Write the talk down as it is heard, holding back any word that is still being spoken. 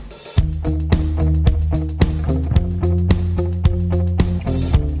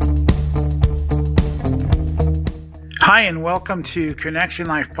Hi, and welcome to Connection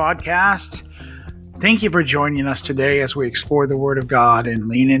Life Podcast. Thank you for joining us today as we explore the Word of God and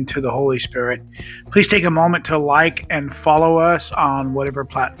lean into the Holy Spirit. Please take a moment to like and follow us on whatever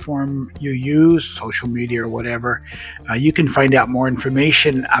platform you use, social media or whatever. You can find out more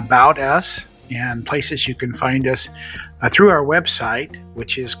information about us and places you can find us through our website,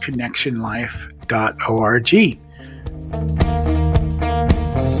 which is connectionlife.org.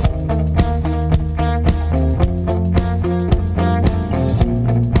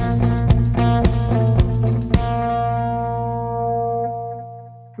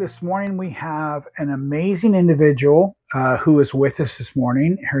 This morning we have an amazing individual who is with us this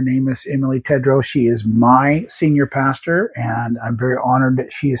morning. Her name is Emily Tedrow. She is my senior pastor, and I'm very honored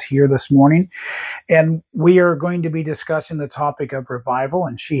that she is here this morning. And we are going to be discussing the topic of revival,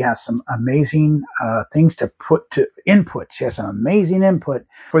 and she has some amazing things to put to input. She has some amazing input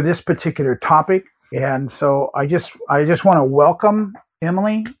for this particular topic. And so I just want to welcome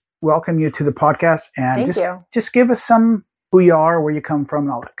Emily, welcome you to the podcast, and just give us some who you are, where you come from,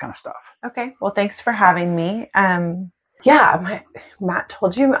 and all that kind of stuff. Okay. Well, thanks for having me. Matt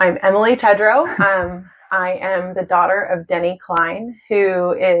told you I'm Emily Tedrow. I am the daughter of Denny Klein,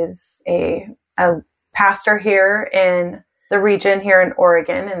 who is a pastor here in the region here in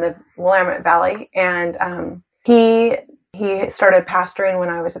Oregon in the Willamette Valley. And he started pastoring when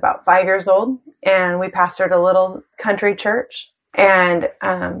I was about 5 years old, and we pastored a little country church. And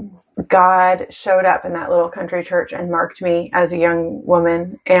God showed up in that little country church and marked me as a young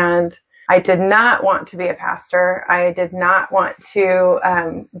woman. And I did not want to be a pastor. I did not want to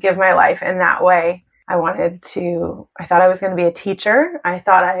give my life in that way. I thought I was going to be a teacher. I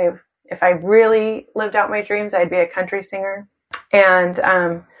thought if I really lived out my dreams, I'd be a country singer. And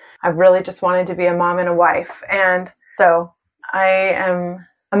I really just wanted to be a mom and a wife. And so I am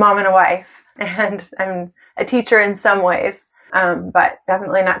a mom and a wife, and I'm a teacher in some ways. But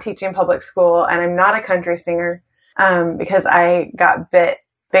definitely not teaching public school. And I'm not a country singer because I got bit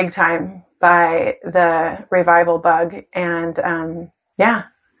big time by the revival bug. And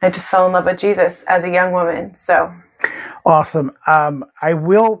I just fell in love with Jesus as a young woman. So awesome. I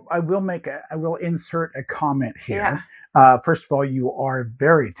will insert a comment here. Yeah. First of all, you are a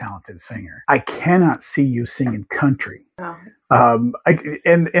very talented singer. I cannot see you singing country. Oh.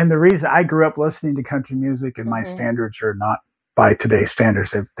 And the reason I grew up listening to country music, and my standards are not by today's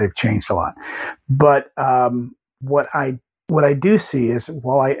standards. They've changed a lot. But what I do see is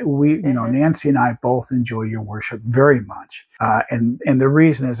Nancy and I both enjoy your worship very much. And the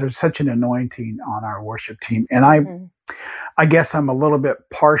reason is there's such an anointing on our worship team. And I guess I'm a little bit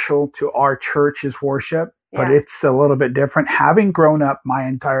partial to our church's worship, but it's a little bit different. Having grown up my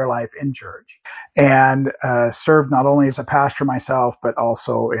entire life in church and served not only as a pastor myself, but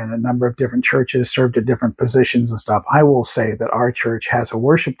also in a number of different churches, served at different positions and stuff, I will say that our church has a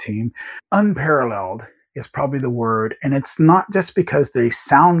worship team unparalleled is probably the word. And it's not just because they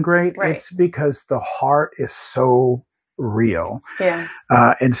sound great. Right. It's because the heart is so real. Yeah.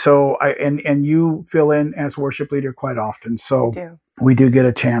 And so and you fill in as worship leader quite often. So we do get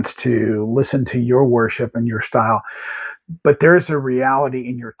a chance to listen to your worship and your style. But there's a reality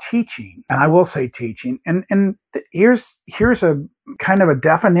in your teaching, and I will say teaching. And here's a kind of a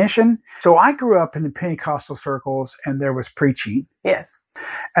definition. So I grew up in the Pentecostal circles, and there was preaching. Yes.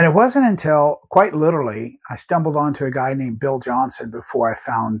 And it wasn't until, quite literally, I stumbled onto a guy named Bill Johnson before I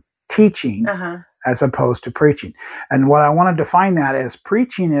found teaching as opposed to preaching. And what I want to define that as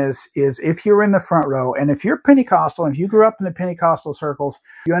preaching is if you're in the front row, and if you're Pentecostal, and if you grew up in the Pentecostal circles,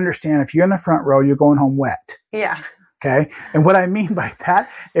 you understand if you're in the front row, you're going home wet. Yeah. Okay. And what I mean by that,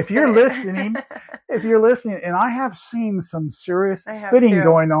 if you're listening, and I have seen some serious spitting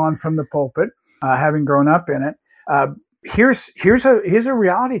going on from the pulpit, having grown up in it. Here's a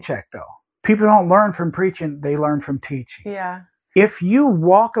reality check though. People don't learn from preaching, they learn from teaching. Yeah. If you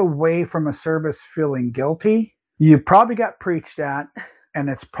walk away from a service feeling guilty, you probably got preached at, and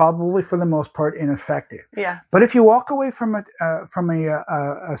it's probably for the most part ineffective. Yeah. But if you walk away from a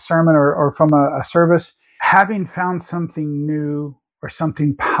sermon or from a service, having found something new or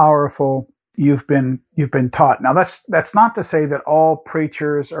something powerful, you've been taught. Now that's not to say that all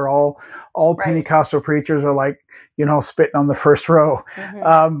preachers or all Pentecostal preachers are like, spitting on the first row.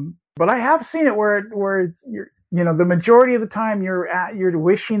 But I have seen it where you're, the majority of the time you're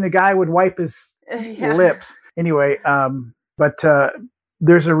wishing the guy would wipe his lips. Anyway, but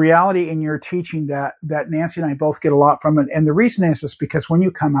there's a reality in your teaching that Nancy and I both get a lot from it. And the reason is because when you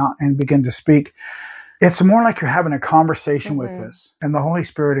come out and begin to speak, It's more like you're having a conversation with us, and the Holy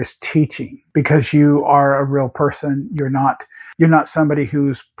Spirit is teaching, because you are a real person. You're not somebody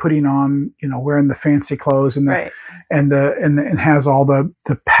who's putting on, wearing the fancy clothes and and has all the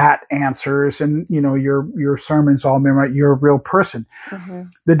pat answers and, your sermons all memorized. You're a real person.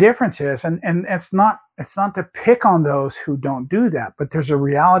 The difference is, and it's not to pick on those who don't do that, but there's a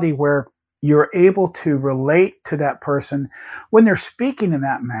reality where you're able to relate to that person when they're speaking in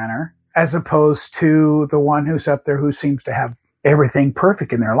that manner, as opposed to the one who's up there who seems to have everything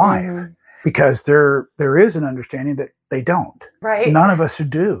perfect in their life, because there is an understanding that they don't. Right. None of us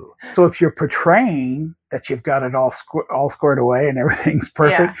do. So if you're portraying that you've got it all squared away and everything's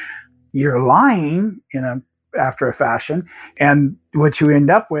perfect, you're lying after a fashion. And what you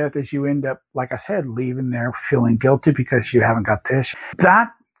end up with is like I said, leaving there feeling guilty because you haven't got this. That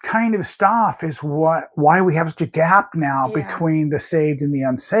kind of stuff is why we have such a gap now between the saved and the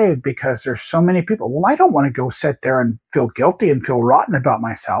unsaved, because there's so many people. Well, I don't want to go sit there and feel guilty and feel rotten about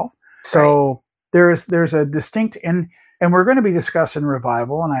myself. So there's a distinct, and we're going to be discussing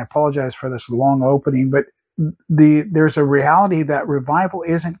revival, and I apologize for this long opening, but there's a reality that revival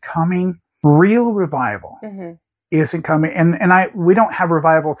isn't coming. Real revival isn't coming, and we don't have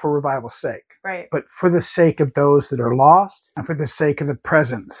revival for revival's sake, right? But for the sake of those that are lost, and for the sake of the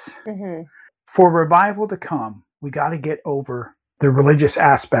presence. For revival to come, we got to get over the religious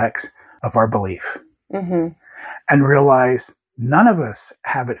aspects of our belief, and realize none of us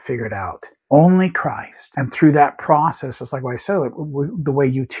have it figured out. Only Christ. And through that process, it's like what I said, the way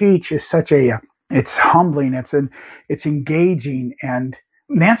you teach is it's humbling, it's engaging. And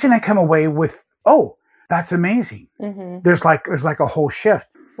Nancy and I come away with, oh, that's amazing. There's like a whole shift.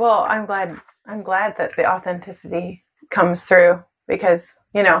 Well, I'm glad that the authenticity comes through, because,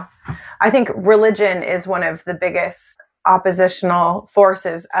 I think religion is one of the biggest oppositional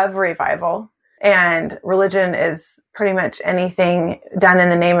forces of revival. And religion is pretty much anything done in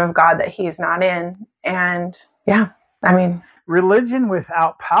the name of God that he's not in. And religion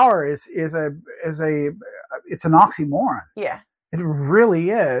without power is it's an oxymoron. Yeah. It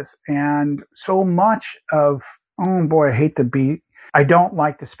really is. And so much of, I don't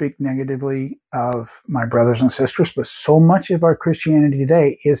like to speak negatively of my brothers and sisters, but so much of our Christianity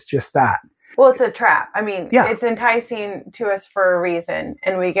today is just that. Well, it's a trap. It's enticing to us for a reason,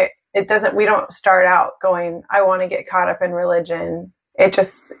 and we don't start out going, I want to get caught up in religion. It's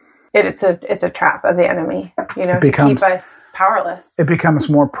a trap of the enemy, to keep us powerless. It becomes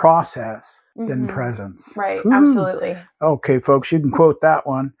more process than presence. Right. Absolutely. Okay, folks, you can quote that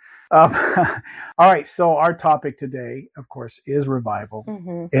one. All right. So our topic today, of course, is revival.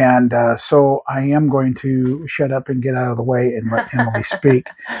 And so I am going to shut up and get out of the way and let Emily speak.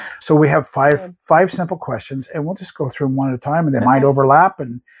 So we have five simple questions, and we'll just go through them one at a time, and they might overlap,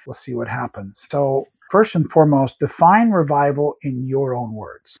 and we'll see what happens. So first and foremost, define revival in your own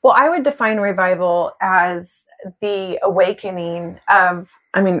words. Well, I would define revival as the awakening of,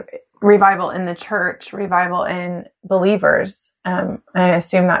 revival in the church, revival in believers. I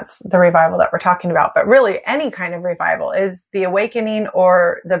assume that's the revival that we're talking about, but really any kind of revival is the awakening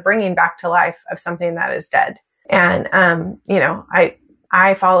or the bringing back to life of something that is dead. And,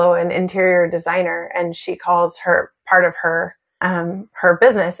 I follow an interior designer, and she calls part of her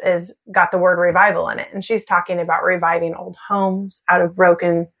business is got the word revival in it. And she's talking about reviving old homes out of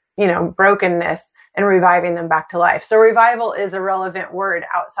brokenness and reviving them back to life. So revival is a relevant word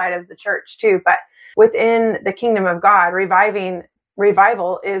outside of the church too, but within the kingdom of God,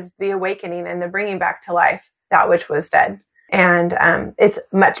 revival is the awakening and the bringing back to life that which was dead. And it's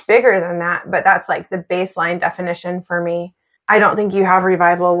much bigger than that, but that's like the baseline definition for me. I don't think you have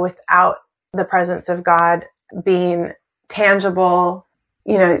revival without the presence of God being tangible,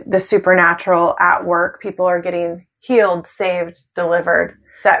 the supernatural at work. People are getting healed, saved, delivered,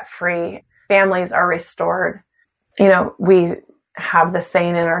 set free. Families are restored. We have this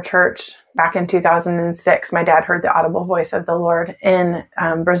saying in our church. Back in 2006, my dad heard the audible voice of the Lord in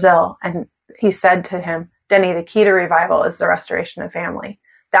Brazil, and he said to him, Denny, the key to revival is the restoration of family.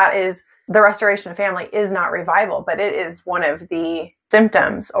 That is, the restoration of family is not revival, but it is one of the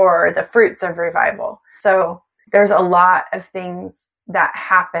symptoms or the fruits of revival. So there's a lot of things that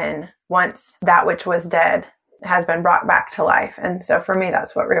happen once that which was dead has been brought back to life. And so for me,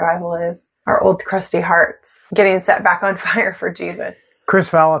 that's what revival is. Our old crusty hearts getting set back on fire for Jesus. Chris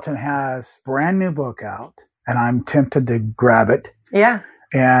Valentin has a brand new book out, and I'm tempted to grab it. Yeah.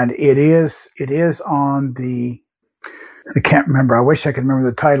 And it is on I can't remember. I wish I could remember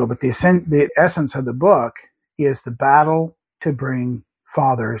the title, but the essence of the book is the battle to bring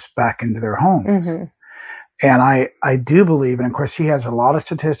fathers back into their homes. And I do believe, and of course he has a lot of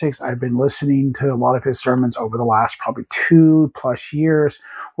statistics. I've been listening to a lot of his sermons over the last probably 2+ years,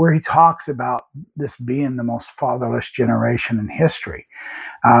 where he talks about this being the most fatherless generation in history.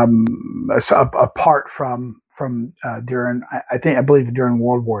 So apart from during, I believe during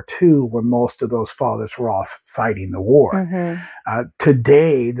World War II, when most of those fathers were off fighting the war. Mm-hmm.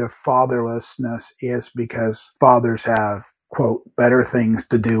 Today, the fatherlessness is because fathers have, quote, better things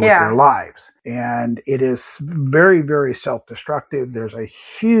to do with their lives. And it is very, very self-destructive. There's a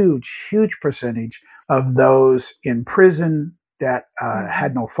huge, huge percentage of those in prison that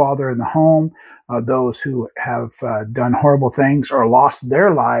had no father in the home, those who have done horrible things or lost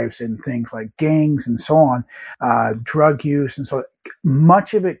their lives in things like gangs and so on, drug use. And so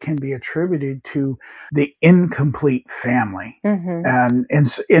much of it can be attributed to the incomplete family. Mm-hmm.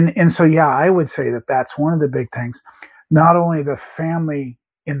 And so, yeah, I would say that that's one of the big things. Not only the family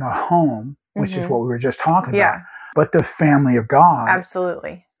in the home, which is what we were just talking about, but the family of God.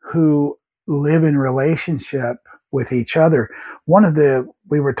 Absolutely. Who live in relationship with each other.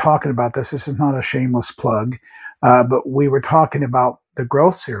 We were talking about this is not a shameless plug, but we were talking about the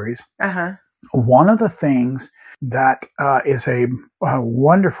Growth Series. Uh-huh. One of the things that is a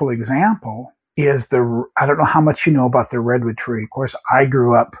wonderful example is I don't know how much you know about the redwood tree. Of course, I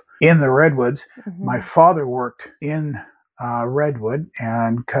grew up in the redwoods. Mm-hmm. My father worked in redwood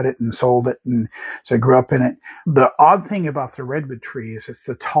and cut it and sold it, and so I grew up in it. The odd thing about the redwood tree is it's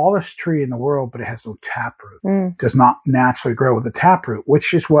the tallest tree in the world, but it has no taproot. Does not naturally grow with a taproot,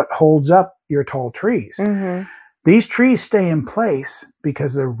 which is what holds up your tall trees. Mm-hmm. These trees stay in place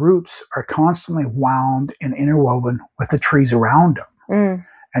because the roots are constantly wound and interwoven with the trees around them.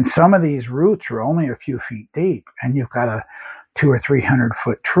 And some of these roots are only a few feet deep, and you've got a 200 or 300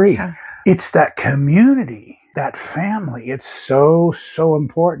 foot tree. Yeah. It's that community, that family. It's so, so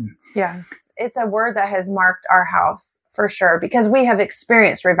important. Yeah. It's a word that has marked our house for sure, because we have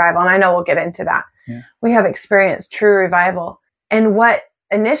experienced revival, and I know we'll get into that. Yeah. We have experienced true revival. And what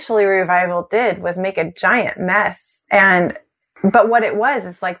initially revival did was make a giant mess. But what it was,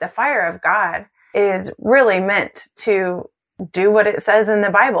 is like the fire of God is really meant to do what it says in the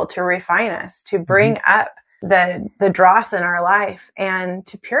Bible, to refine us, to bring up the dross in our life and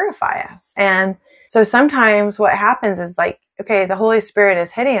to purify us. And so sometimes what happens is like, okay, the Holy Spirit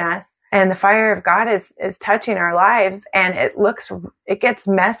is hitting us and the fire of God is touching our lives, and it gets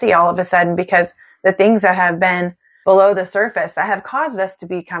messy all of a sudden, because the things that have been below the surface that have caused us to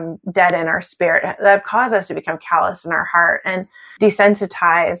become dead in our spirit, that have caused us to become callous in our heart and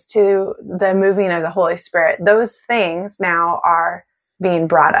desensitized to the moving of the Holy Spirit, those things now are being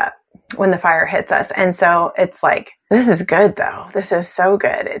brought up when the fire hits us. And so it's like, this is good though. This is so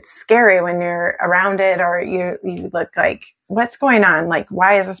good. It's scary when you're around it, or you look like, what's going on? Like,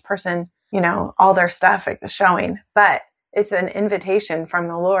 why is this person, all their stuff showing? But it's an invitation from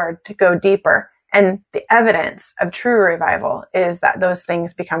the Lord to go deeper. And the evidence of true revival is that those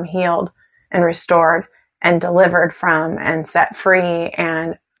things become healed and restored and delivered from and set free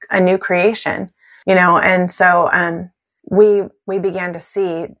and a new creation, and so, we began to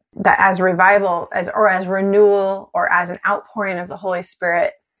see that as revival, as renewal, or as an outpouring of the Holy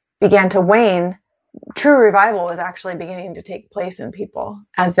Spirit began to wane, true revival was actually beginning to take place in people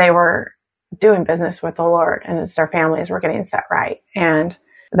as they were doing business with the Lord, and as their families were getting set right, and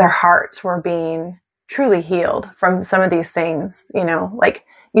their hearts were being truly healed from some of these things, like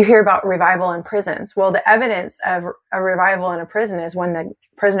you hear about revival in prisons. Well, the evidence of a revival in a prison is when the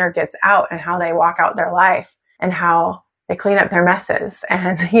prisoner gets out, and how they walk out their life, and how they clean up their messes,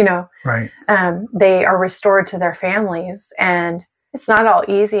 and, right. They are restored to their families. And it's not all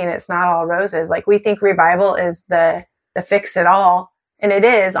easy, and it's not all roses. Like, we think revival is the fix it all, and it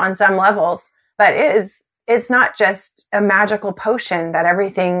is on some levels, but it's not just a magical potion that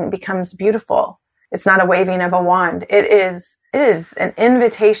everything becomes beautiful. It's not a waving of a wand. It is an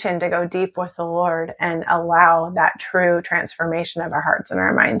invitation to go deep with the Lord and allow that true transformation of our hearts and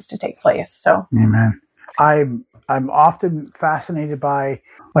our minds to take place. So, amen. I'm often fascinated by,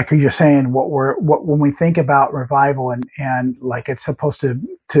 like you're saying, when we think about revival and like it's supposed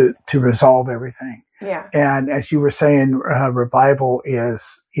to resolve everything. Yeah. And as you were saying, revival is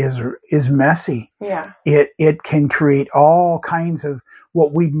messy. Yeah. It can create all kinds of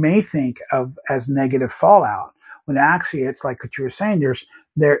what we may think of as negative fallout, when actually it's like what you were saying.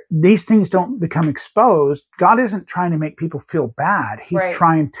 These things don't become exposed. God isn't trying to make people feel bad. He's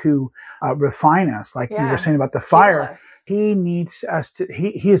trying to refine us, like you were saying about the fire. He needs us to.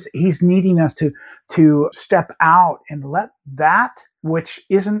 He's needing us to step out and let that which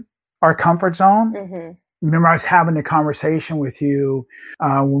isn't our comfort zone remember I was having a conversation with you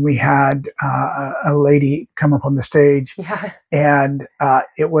when we had a lady come up on the stage, and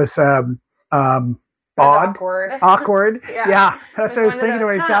it was awkward. Yeah. That's what I was thinking to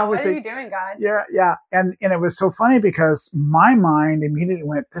myself. What are you doing, God? Yeah. And it was so funny because my mind immediately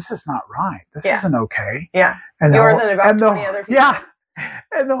went, this is not right. This isn't okay. Yeah. And yours and about 20 other people. Yeah.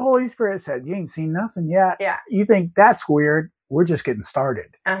 And the Holy Spirit said, you ain't seen nothing yet. Yeah. You think that's weird. We're just getting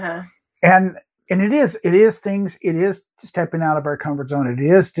started. Uh-huh. And it is things, it is stepping out of our comfort zone. It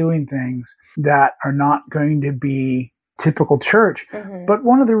is doing things that are not going to be typical church. Mm-hmm. But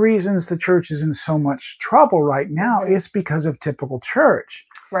one of the reasons the church is in so much trouble right now is because of typical church.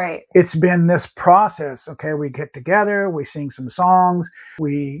 Right. It's been this process. Okay, we get together, we sing some songs,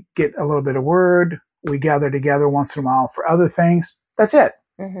 we get a little bit of word, we gather together once in a while for other things. That's it.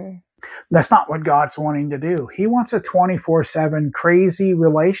 Mm-hmm. That's not what God's wanting to do. He wants a 24/7 crazy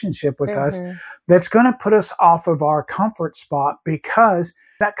relationship with us that's going to put us off of our comfort spot, because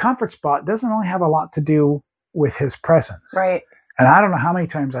that comfort spot doesn't really have a lot to do with his presence. Right. And I don't know how many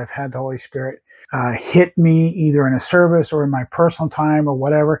times I've had the Holy Spirit hit me either in a service or in my personal time or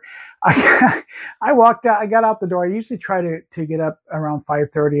whatever. I walked out, I got out the door. I usually try to get up around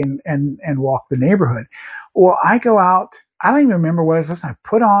 5:30 and walk the neighborhood. Well, I go out, I don't even remember what it was. I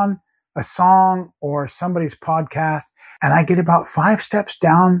put on a song or somebody's podcast, and I get about 5 steps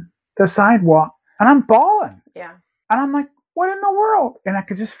down the sidewalk and I'm bawling. Yeah. And I'm like, what in the world? And I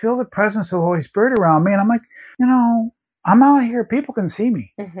could just feel the presence of the Holy Spirit around me. And I'm like, I'm out here. People can see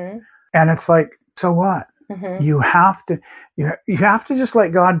me. Mm-hmm. And it's like, so what? Mm-hmm. You have to just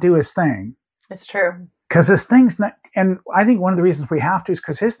let God do his thing. It's true. Because his thing's not, and I think one of the reasons we have to is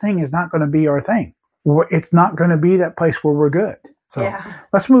because his thing is not going to be our thing. It's not going to be that place where we're good. So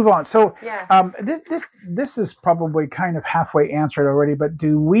let's move on. So this is probably kind of halfway answered already, but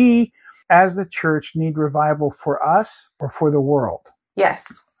do we as the church need revival for us or for the world? Yes.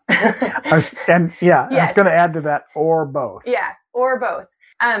 I was going to add to that, or both. Yeah, or both.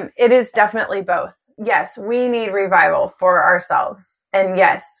 It is definitely both. Yes, we need revival for ourselves. And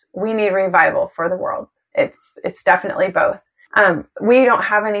yes, we need revival for the world. It's definitely both. We don't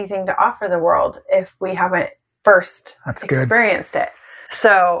have anything to offer the world if we haven't first experienced it.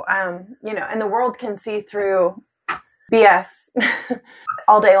 So, and the world can see through BS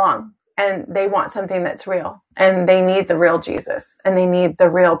all day long, and they want something that's real, and they need the real Jesus, and they need the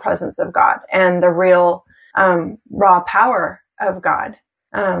real presence of God and the real raw power of God,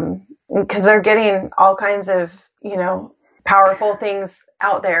 because they're getting all kinds of, powerful things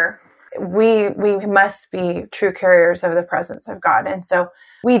out there. We must be true carriers of the presence of God. And so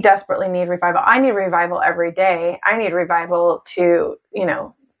we desperately need revival. I need revival every day. I need revival to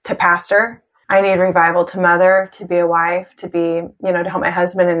pastor. I need revival to mother, to be a wife, to be, to help my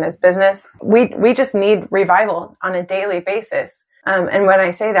husband in his business. We just need revival on a daily basis. And when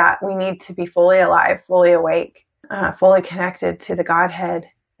I say that, we need to be fully alive, fully awake, fully connected to the Godhead,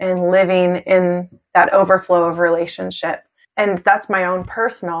 and living in that overflow of relationship. And that's my own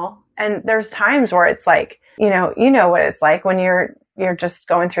personal. And there's times where it's like, you know what it's like when you're just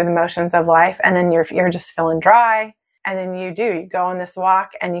going through the motions of life, and then you're just feeling dry. And then you go on this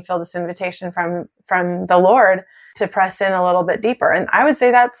walk and you feel this invitation from the Lord to press in a little bit deeper. And I would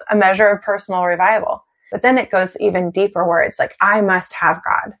say that's a measure of personal revival. But then it goes even deeper, where it's like, I must have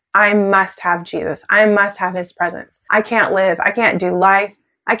God. I must have Jesus. I must have his presence. I can't do life.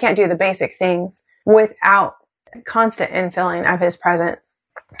 I can't do the basic things without constant infilling of his presence.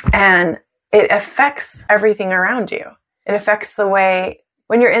 And it affects everything around you. It affects the way,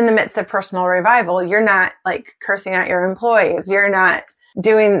 when you're in the midst of personal revival, you're not like cursing at your employees. You're not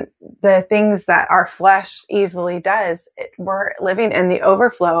doing the things that our flesh easily does. We're living in the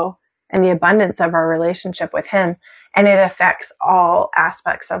overflow and the abundance of our relationship with him. And it affects all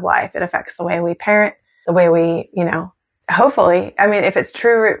aspects of life. It affects the way we parent, the way we, hopefully, if it's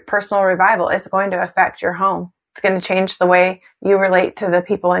true personal revival, it's going to affect your home. It's going to change the way you relate to the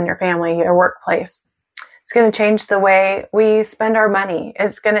people in your family, your workplace. It's going to change the way we spend our money.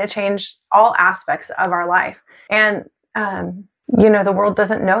 It's going to change all aspects of our life. And, the world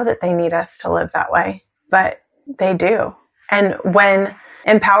doesn't know that they need us to live that way, but they do. And when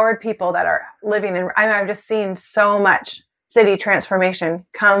empowered people that are living in, I've just seen so much city transformation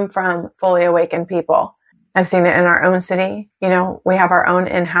come from fully awakened people. I've seen it in our own city. We have our own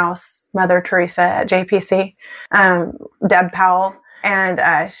in-house Mother Teresa at JPC, Deb Powell.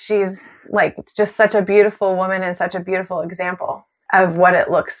 And she's like just such a beautiful woman and such a beautiful example of what it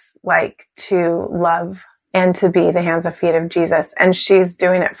looks like to love and to be the hands and feet of Jesus. And she's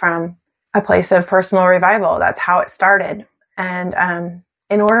doing it from a place of personal revival. That's how it started. And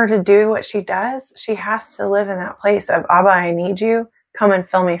in order to do what she does, she has to live in that place of, Abba, I need you. Come and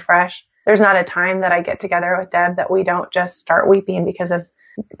fill me fresh. There's not a time that I get together with Deb that we don't just start weeping because of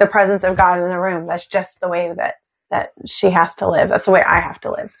the presence of God in the room. That's just the way that she has to live. That's the way I have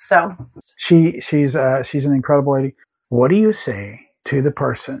to live. So she's an incredible lady. What do you say to the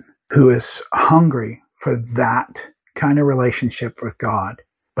person who is hungry for that kind of relationship with God,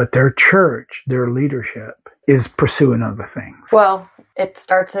 but their church, their leadership is pursuing other things? Well, it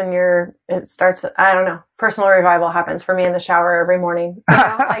starts, I don't know, personal revival happens for me in the shower every morning. You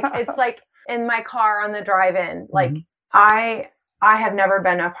know? It's like in my car on the drive-in. Like I have never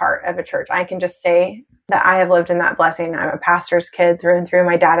been a part of a church. I can just say that I have lived in that blessing. I'm a pastor's kid through and through.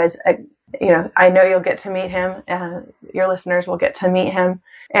 My dad is, I know you'll get to meet him. Your listeners will get to meet him.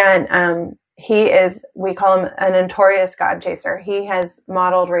 And he is, we call him a notorious God chaser. He has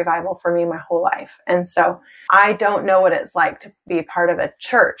modeled revival for me my whole life. And so I don't know what it's like to be part of a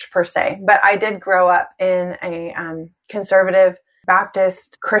church per se, but I did grow up in a conservative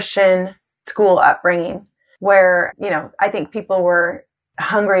Baptist Christian school upbringing where, I think people were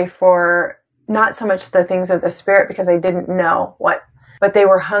hungry for not so much the things of the Spirit because they didn't know what, but they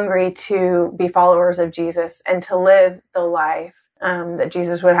were hungry to be followers of Jesus and to live the life that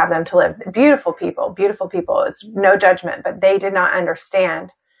Jesus would have them to live. Beautiful people. It's no judgment, but they did not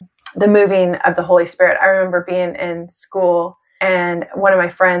understand the moving of the Holy Spirit. I remember being in school and one of my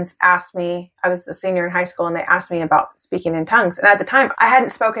friends asked me, I was a senior in high school, and they asked me about speaking in tongues. And at the time I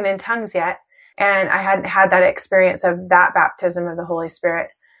hadn't spoken in tongues yet. And I hadn't had that experience of that baptism of the Holy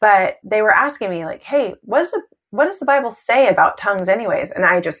Spirit, but they were asking me like, hey, what does the Bible say about tongues anyways? And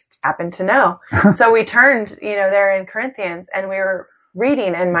I just happened to know. So we turned, there in Corinthians, and we were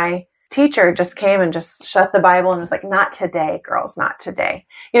reading, and my teacher just came and just shut the Bible and was like, not today, girls, not today.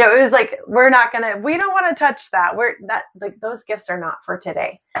 It was like, we don't want to touch that. Those gifts are not for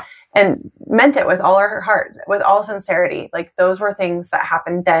today. And meant it with all our heart, with all sincerity. Like those were things that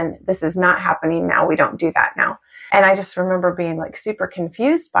happened then. This is not happening now. We don't do that now. And I just remember being like super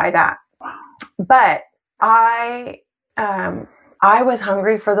confused by that. But I was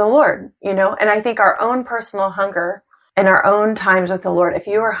hungry for the Lord, and I think our own personal hunger and our own times with the Lord, if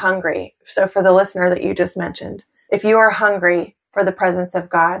you are hungry, so for the listener that you just mentioned, if you are hungry for the presence of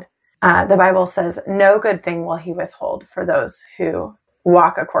God, the Bible says no good thing will he withhold for those who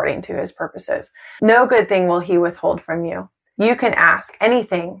walk according to his purposes. No good thing will he withhold from you. You can ask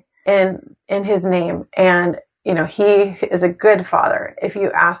anything in his name. And, he is a good father. If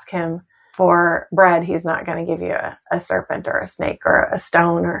you ask him for bread, he's not going to give you a serpent or a snake or a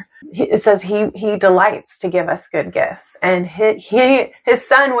stone. It says he delights to give us good gifts. And his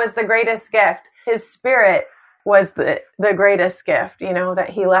son was the greatest gift. His spirit was the greatest gift, that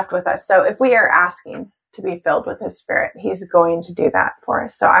he left with us. So if we are asking to be filled with his Spirit, he's going to do that for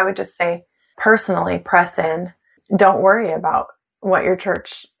us. So I would just say, personally, press in. Don't worry about what your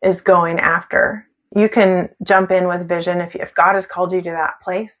church is going after. You can jump in with vision. If God has called you to that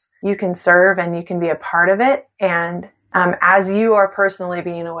place, you can serve and you can be a part of it. And as you are personally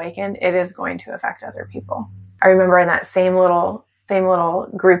being awakened, it is going to affect other people. I remember in that same little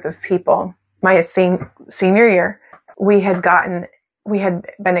group of people, my senior year, we had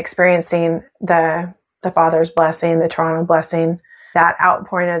been experiencing the Father's blessing, the Toronto blessing, that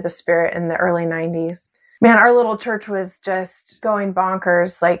outpouring of the Spirit in the early 90s. Man, our little church was just going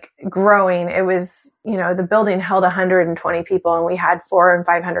bonkers, like growing. It was, the building held 120 people, and we had 400 and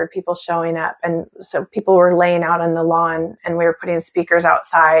 500 people showing up. And so people were laying out on the lawn, and we were putting speakers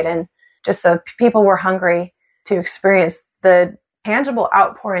outside, and just so people were hungry to experience the tangible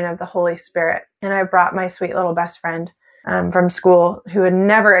outpouring of the Holy Spirit. And I brought my sweet little best friend from school who had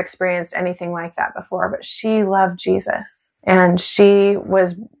never experienced anything like that before, but she loved Jesus and she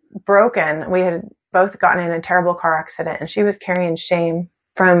was broken. We had both gotten in a terrible car accident, and she was carrying shame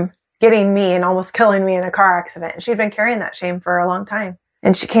from getting me and almost killing me in a car accident. And she'd been carrying that shame for a long time.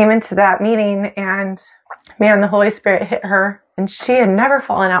 And she came into that meeting, and man, the Holy Spirit hit her, and she had never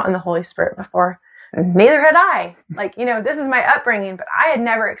fallen out in the Holy Spirit before. Neither had I. This is my upbringing, but I had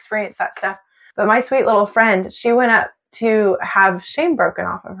never experienced that stuff. But my sweet little friend, she went up to have shame broken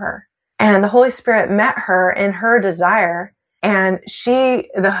off of her. And the Holy Spirit met her in her desire, and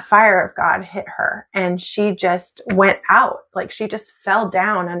the fire of God hit her, and she just went out. Like she just fell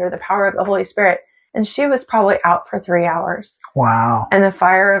down under the power of the Holy Spirit. And she was probably out for 3 hours. Wow. And the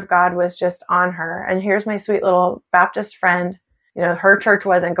fire of God was just on her. And here's my sweet little Baptist friend. Her church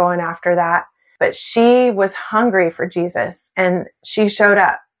wasn't going after that, but she was hungry for Jesus, and she showed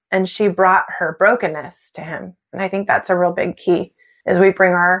up and she brought her brokenness to him. And I think that's a real big key, is we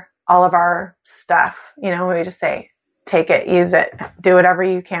bring all of our stuff, we just say, take it, use it, do whatever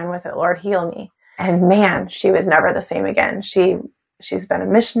you can with it. Lord, heal me. And man, she was never the same again. She's been a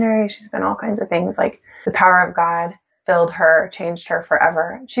missionary. She's been all kinds of things. Like the power of God filled her, changed her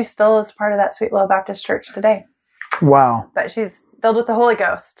forever. She still is part of that Sweet Love Baptist Church today. Wow. But she's filled with the Holy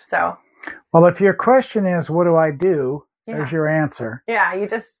Ghost. So, well, if your question is, what do I do? Yeah. There's your answer. Yeah, you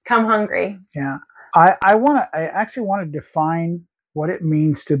just come hungry. Yeah. I actually want to define what it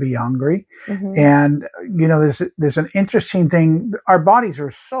means to be hungry. Mm-hmm. And, you know, there's an interesting thing. Our bodies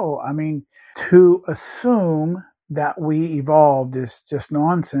are to assume that we evolved is just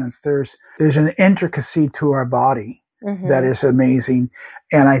nonsense. There's an intricacy to our body mm-hmm. that is amazing.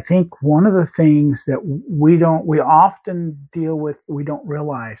 And I think one of the things that we often deal with, we don't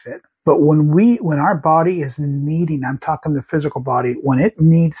realize it. But when our body is needing, I'm talking the physical body, when it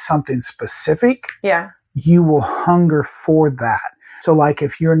needs something specific, yeah, you will hunger for that. So like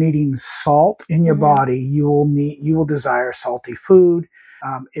if you're needing salt in your mm-hmm. body, you will desire salty food.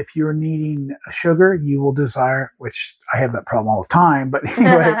 If you're needing sugar, you will desire, which I have that problem all the time. But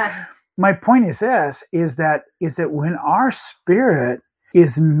anyway, my point is this, is that when our spirit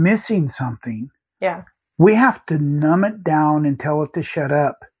is missing something, yeah, we have to numb it down and tell it to shut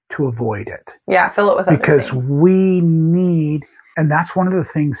up to avoid it. Yeah, fill it with other because things. we need, and that's one of the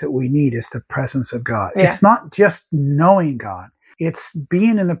things that we need is the presence of God. Yeah. It's not just knowing God. It's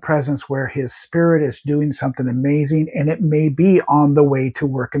being in the presence where his spirit is doing something amazing, and it may be on the way to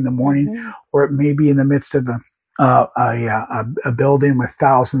work in the morning, mm-hmm. or it may be in the midst of a building with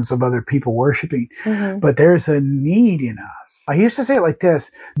thousands of other people worshiping. Mm-hmm. But there's a need in us. I used to say it like this: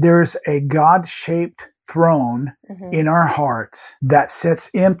 there's a God-shaped throne mm-hmm. in our hearts that sits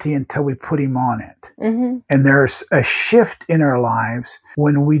empty until we put him on it. Mm-hmm. And there's a shift in our lives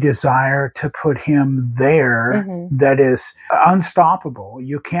when we desire to put him there mm-hmm. that is unstoppable.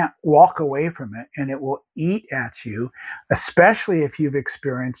 You can't walk away from it, and it will eat at you, especially if you've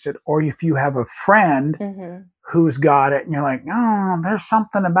experienced it, or if you have a friend mm-hmm. who's got it and you're like, oh, there's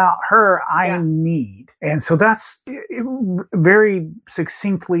something about her I need. And so that's very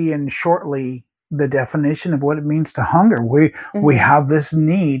succinctly and shortly the definition of what it means to hunger. We have this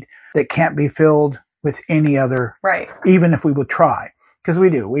need that can't be filled with any other, right? Even if we would try, because we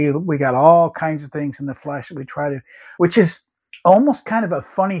do. We got all kinds of things in the flesh that we try to, which is almost kind of a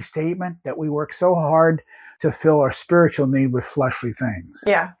funny statement that we work so hard to fill our spiritual need with fleshly things.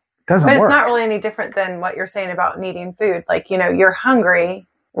 Yeah, doesn't but work. It's not really any different than what you're saying about needing food. Like, you know, you're hungry.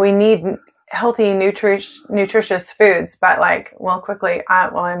 We need healthy, nutritious foods, but like,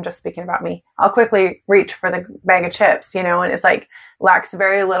 I'm just speaking about me. I'll quickly reach for the bag of chips, you know, and it's like lacks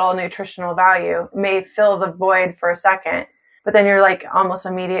very little nutritional value, may fill the void for a second, but then you're like almost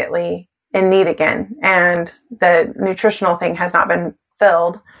immediately in need again. And the nutritional thing has not been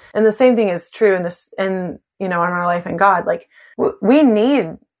filled. And the same thing is true in our life in God. Like we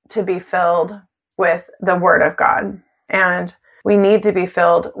need to be filled with the Word of God, and we need to be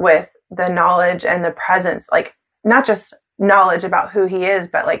filled with the knowledge and the presence, like not just knowledge about who he is,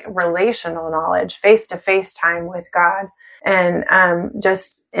 but like relational knowledge, face-to-face time with God, and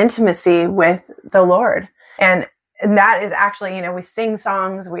just intimacy with the Lord. And that is actually, you know, we sing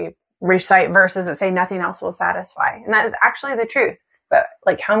songs, we recite verses that say nothing else will satisfy. And that is actually the truth. But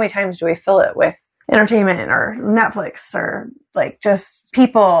like, how many times do we fill it with entertainment or Netflix or like just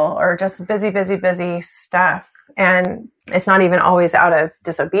people or just busy stuff? And it's not even always out of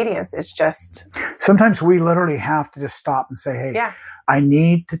disobedience. It's just sometimes we literally have to just stop and say, hey, I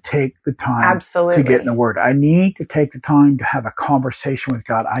need to take the time to get in the Word. I need to take the time to have a conversation with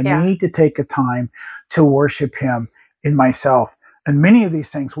God. I need to take the time to worship him in myself. And many of these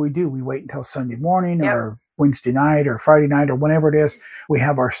things we do. We wait until Sunday morning or Wednesday night or Friday night or whenever it is. We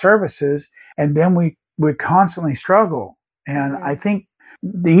have our services, and then we constantly struggle. And I think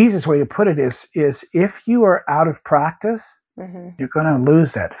the easiest way to put it is if you are out of practice, you're going to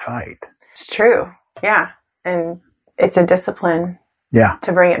lose that fight. It's true. Yeah. And it's a discipline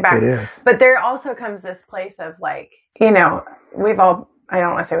to bring it back. It is. But there also comes this place of like, you know, I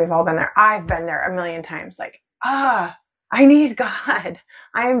don't want to say we've all been there. I've been there a million times. Like, I need God.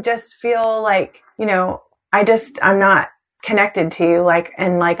 I just feel like, you know, I'm not connected to you,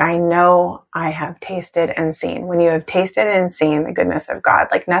 I know I have tasted and seen. When you have tasted and seen the goodness of God,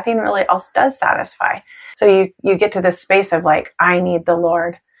 like nothing really else does satisfy. So you get to this space of like, I need the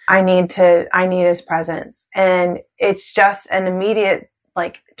Lord. I need his presence. And it's just an immediate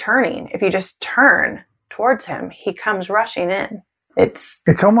like turning. If you just turn towards him, he comes rushing in. It's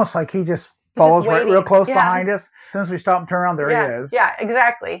almost like he just follows right real close behind us. As soon as we stop and turn around, there he is. Yeah,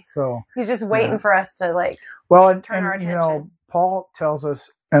 exactly. So he's just waiting for us to like, turn our attention. You know, Paul tells us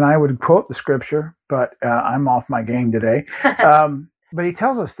and I would quote the scripture, but I'm off my game today. But he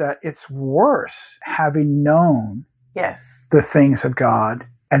tells us that it's worse having known yes. the things of God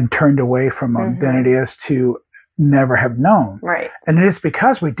and turned away from them than it is to never have known. Right. And it is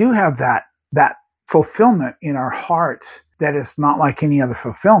because we do have that fulfillment in our hearts that is not like any other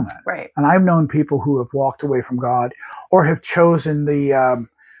fulfillment. Right. And I've known people who have walked away from God or have chosen the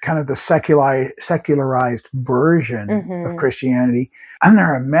kind of the secularized version of Christianity, and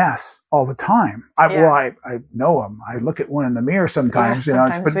they're a mess all the time. I know them. I look at one in the mirror sometimes,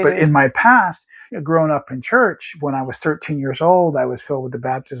 but in my past, growing up in church, when I was 13 years old, I was filled with the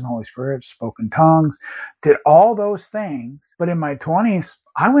baptism of the Holy Spirit, spoke in tongues, did all those things. But in my 20s,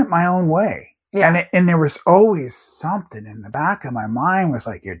 I went my own way. Yeah. And there was always something in the back of my mind was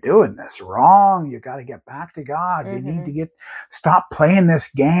like, you're doing this wrong. You got to get back to God. You need to stop playing this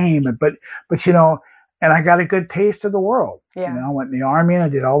game. But and I got a good taste of the world. Yeah. I went in the army and I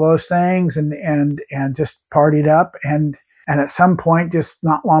did all those things and just partied up. And at some point, just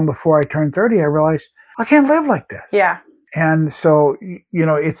not long before I turned 30, I realized I can't live like this. Yeah. And so,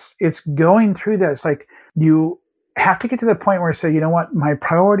 it's going through this. Like you have to get to the point where you say, you know what, my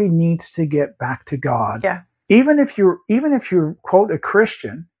priority needs to get back to God. Yeah. Even if you're quote a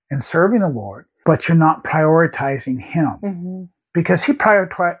Christian and serving the Lord, but you're not prioritizing Him because He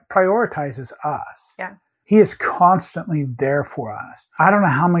prioritizes us. Yeah. He is constantly there for us. I don't know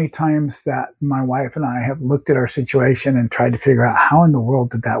how many times that my wife and I have looked at our situation and tried to figure out how in the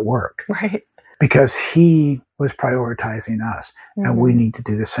world did that work? Right. Because He was prioritizing us, and we need to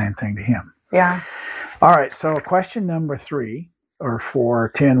do the same thing to Him. Yeah. All right. So question number 3 or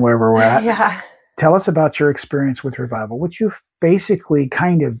 4, 10, wherever we're at. Yeah. Tell us about your experience with revival, which you basically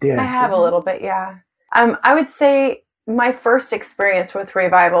kind of did. I have a little bit. Yeah. I would say my first experience with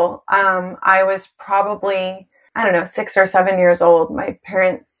revival, I was probably, 6 or 7 years old. My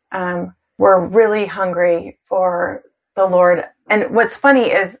parents, were really hungry for the Lord. And what's funny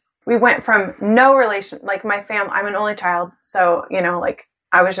is we went from no relation, like my family, I'm an only child. So,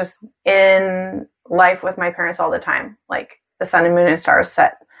 I was just in life with my parents all the time. Like the sun and moon and stars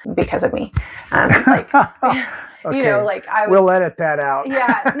set because of me. Okay. I was, we'll edit that out.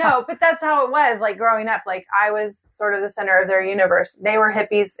 Yeah, no, but that's how it was. Like growing up, like I was sort of the center of their universe. They were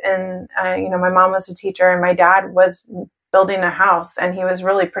hippies, and my mom was a teacher, and my dad was building a house, and he was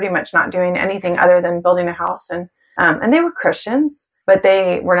really pretty much not doing anything other than building a house. And they were Christians, but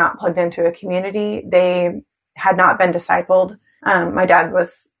they were not plugged into a community. They had not been discipled. My dad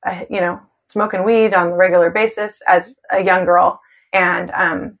was, smoking weed on a regular basis as a young girl. And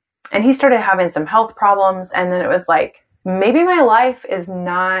he started having some health problems. And then it was like, maybe my life is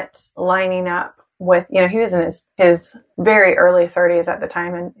not lining up with, he was in his very early 30s at the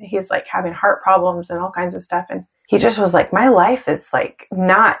time. And he's like having heart problems and all kinds of stuff. And he just was like, my life is like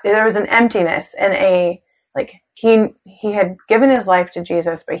there was an emptiness and he had given his life to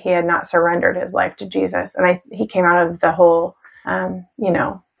Jesus, but he had not surrendered his life to Jesus. And he came out of the whole,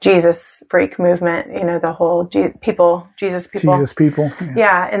 Jesus freak movement, the whole Jesus people.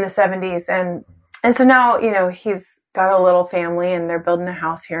 Yeah, in the 70s. And so now, he's got a little family and they're building a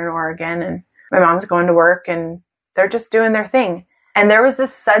house here in Oregon, and my mom's going to work and they're just doing their thing. And there was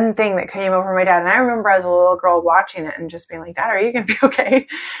this sudden thing that came over my dad. And I remember as a little girl watching it and just being like, Dad, are you going to be okay?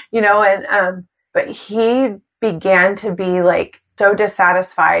 But he began to be like so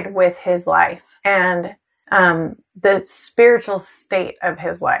dissatisfied with his life and the spiritual state of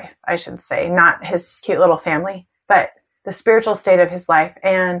his life, I should say, not his cute little family, but the spiritual state of his life.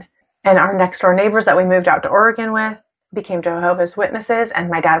 And our next door neighbors that we moved out to Oregon with became Jehovah's Witnesses. And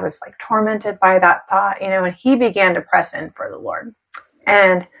my dad was like tormented by that thought, and he began to press in for the Lord.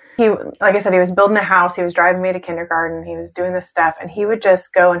 And he, like I said, he was building a house. He was driving me to kindergarten. He was doing this stuff, and he would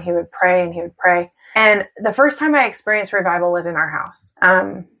just go and he would pray and he would pray. And the first time I experienced revival was in our house.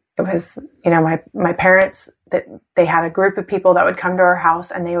 It was, my parents, that they had a group of people that would come to our house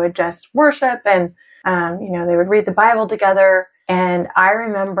and they would just worship and, they would read the Bible together. And I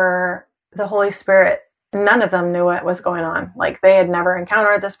remember the Holy Spirit, none of them knew what was going on. Like they had never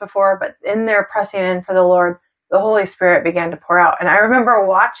encountered this before, but in their pressing in for the Lord, the Holy Spirit began to pour out. And I remember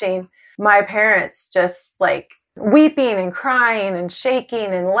watching my parents just like weeping and crying and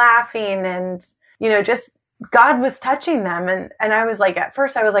shaking and laughing and, just God was touching them. And I was like, at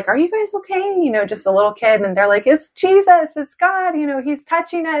first I was like, are you guys okay? Just a little kid. And they're like, it's Jesus, it's God, he's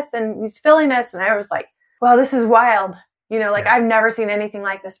touching us and he's filling us. And I was like, wow, this is wild. I've never seen anything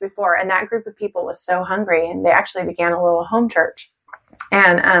like this before. And that group of people was so hungry, and they actually began a little home church.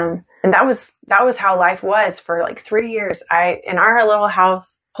 And that was how life was for like 3 years. In our little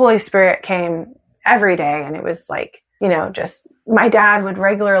house, Holy Spirit came every day, and it was like, just my dad would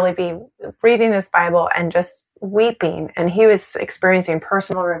regularly be reading his Bible and just weeping, and he was experiencing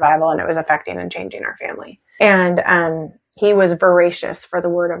personal revival, and it was affecting and changing our family. And he was voracious for the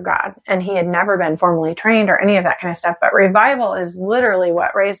Word of God, and he had never been formally trained or any of that kind of stuff. But revival is literally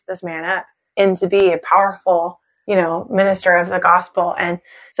what raised this man up into be a powerful, minister of the gospel. And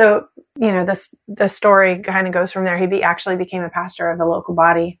so, the story kind of goes from there. He actually became a pastor of a local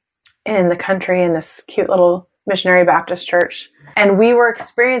body in the country in this cute little missionary Baptist church. And we were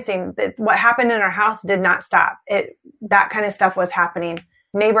experiencing that what happened in our house did not stop. That kind of stuff was happening.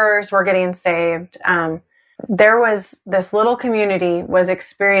 Neighbors were getting saved. There was this little community was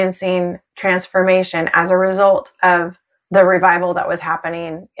experiencing transformation as a result of the revival that was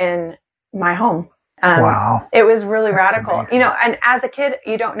happening in my home. Wow. It was really That's radical, amazing. and as a kid,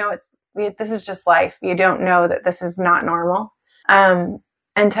 you don't know this is just life. You don't know that this is not normal.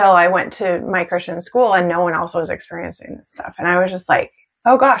 Until I went to my Christian school and no one else was experiencing this stuff. And I was just like,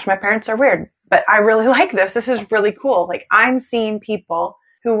 oh gosh, my parents are weird, but I really like this. This is really cool. Like, I'm seeing people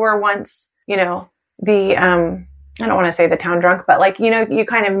who were once, I don't want to say the town drunk, but like, you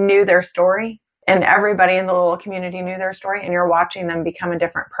kind of knew their story, and everybody in the little community knew their story, and you're watching them become a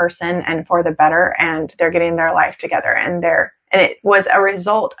different person and for the better, and they're getting their life together, and it was a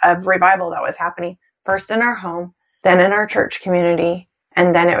result of revival that was happening first in our home, then in our church community,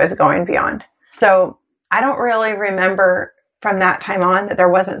 and then it was going beyond. So I don't really remember from that time on that there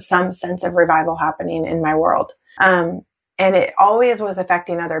wasn't some sense of revival happening in my world. And it always was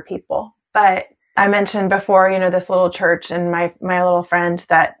affecting other people. But I mentioned before, this little church and my little friend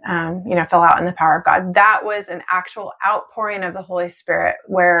that, fell out in the power of God. That was an actual outpouring of the Holy Spirit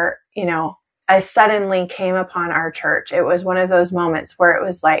where, I suddenly came upon our church. It was one of those moments where it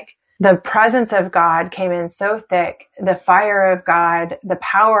was like, the presence of God came in so thick, the fire of God, the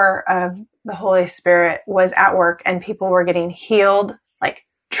power of the Holy Spirit was at work, and people were getting healed, like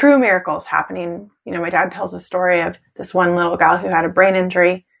true miracles happening. My dad tells a story of this one little gal who had a brain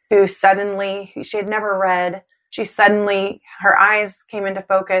injury, who suddenly, she had never read, her eyes came into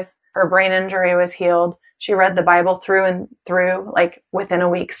focus, her brain injury was healed. She read the Bible through and through, like within a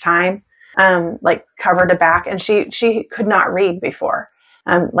week's time, like cover to back, and she could not read before.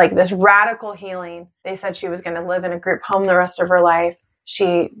 Like this radical healing. They said she was going to live in a group home the rest of her life.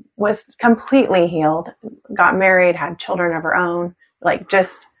 She was completely healed, got married, had children of her own.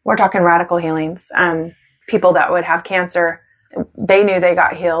 We're talking radical healings. People that would have cancer, they knew they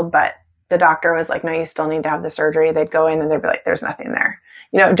got healed, but the doctor was like, no, you still need to have the surgery. They'd go in and they'd be like, there's nothing there.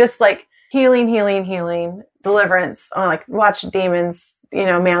 Just like healing, deliverance, like watch demons,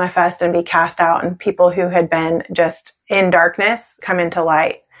 manifest and be cast out, and people who had been just in darkness come into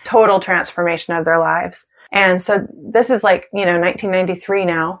light, total transformation of their lives. And so this is like, 1993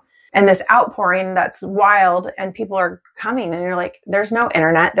 now, and this outpouring that's wild, and people are coming, and you're like, there's no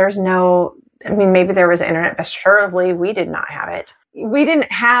internet. Maybe there was internet, but surely we did not have it. We didn't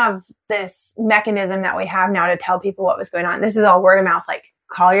have this mechanism that we have now to tell people what was going on. This is all word of mouth, like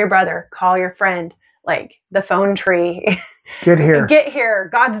call your brother, call your friend, like the phone tree. Get here.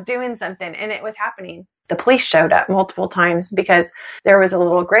 God's doing something. And it was happening. The police showed up multiple times because there was a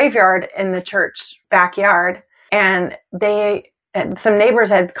little graveyard in the church backyard, and some neighbors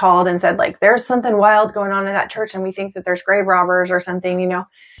had called and said, like, there's something wild going on in that church, and we think that there's grave robbers or something,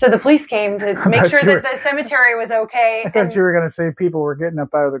 So the police came to make sure that the cemetery was okay. I thought you were going to say people were getting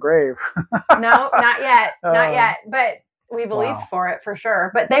up out of the grave. No, not yet. Not yet. But we believed for it for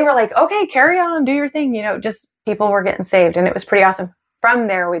sure. But they were like, okay, carry on, do your thing. Just people were getting saved, and it was pretty awesome. From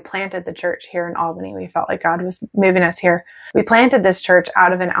there, we planted the church here in Albany. We felt like God was moving us here. We planted this church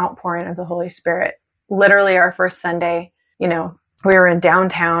out of an outpouring of the Holy Spirit. Literally our first Sunday, we were in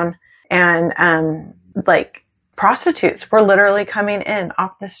downtown, and like prostitutes were literally coming in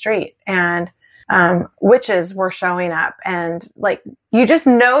off the street, and witches were showing up. And like, you just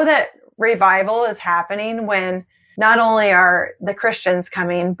know that revival is happening when not only are the Christians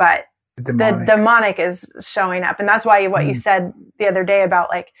coming, but the demonic is showing up. And that's why what you said the other day about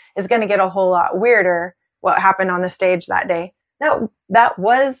like, it's going to get a whole lot weirder what happened on the stage that day. That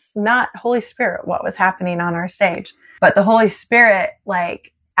was not Holy Spirit, what was happening on our stage. But the Holy Spirit,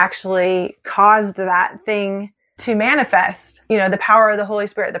 like, actually caused that thing to manifest. The power of the Holy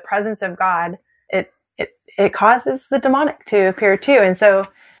Spirit, the presence of God, it causes the demonic to appear too. And so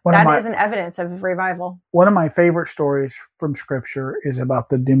that is an evidence of revival. One of my favorite stories from Scripture is about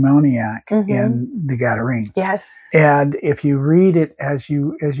the demoniac in the Gadarenes. Yes. And if you read it if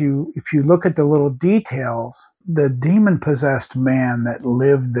you look at the little details, the demon-possessed man that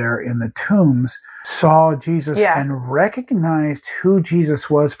lived there in the tombs saw Jesus and recognized who Jesus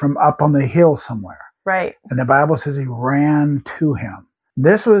was from up on the hill somewhere. Right. And the Bible says he ran to him.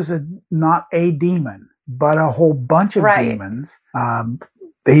 This was not a demon, but a whole bunch of demons.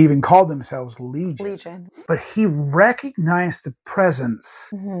 They even called themselves Legion. But he recognized the presence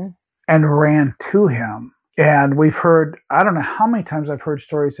and ran to him. And we've heard, I don't know how many times I've heard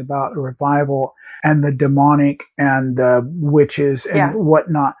stories about the revival and the demonic and the witches and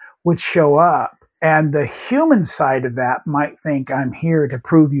whatnot would show up. And the human side of that might think, I'm here to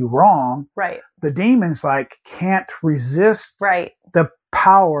prove you wrong. Right. The demons can't resist the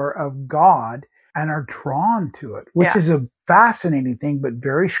power of God and are drawn to it, which is a fascinating thing, but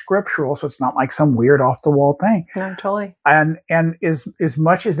very scriptural. So it's not like some weird off the wall thing. No, totally. And as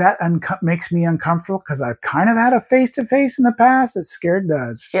much as that makes me uncomfortable, because I've kind of had a face-to-face in the past, it scared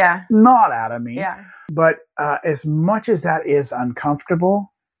the not out of me. Yeah. But as much as that is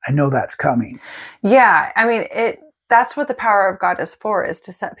uncomfortable, I know that's coming. Yeah. I mean, that's what the power of God is for, is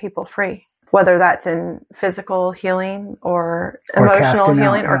to set people free, whether that's in physical healing or emotional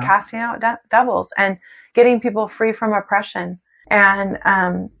healing or casting out devils and getting people free from oppression. And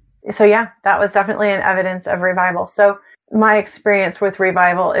that was definitely an evidence of revival. So my experience with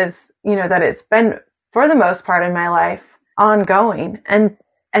revival is, that it's been, for the most part in my life, ongoing. And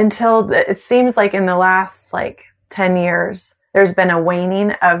until it seems like in the last 10 years, there's been a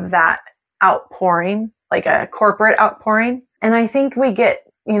waning of that outpouring, like a corporate outpouring. And I think we get,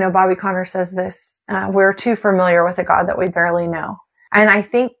 Bobby Conner says this, we're too familiar with a God that we barely know. And I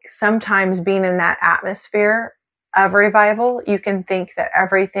think sometimes being in that atmosphere of revival, you can think that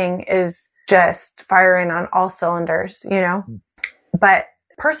everything is just firing on all cylinders, But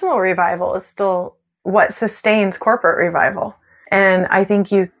personal revival is still what sustains corporate revival. And I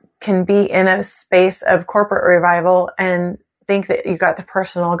think you can be in a space of corporate revival and think that you got the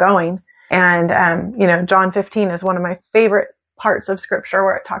personal going. And, John 15 is one of my favorite parts of scripture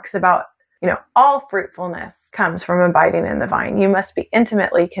where it talks about, all fruitfulness comes from abiding in the vine. You must be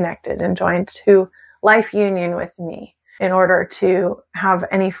intimately connected and joined to life union with me in order to have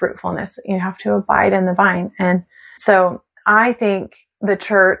any fruitfulness. You have to abide in the vine. And so I think the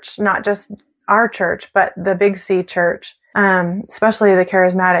church, not just our church, but the Big C church, especially the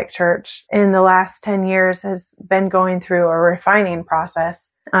charismatic church in the last 10 years has been going through a refining process,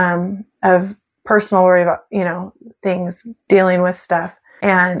 of personal, things, dealing with stuff.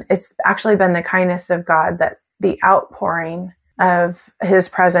 And it's actually been the kindness of God that the outpouring of his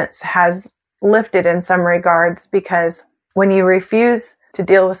presence has lifted in some regards, because when you refuse to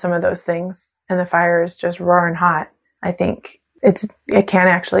deal with some of those things and the fire is just roaring hot, I think it can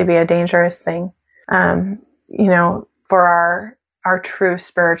actually be a dangerous thing, for our true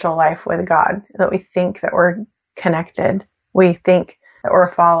spiritual life with God, that we think that we're connected. We think that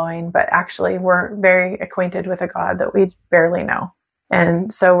we're following, but actually we're very acquainted with a God that we barely know.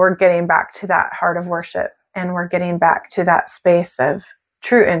 And so we're getting back to that heart of worship, and we're getting back to that space of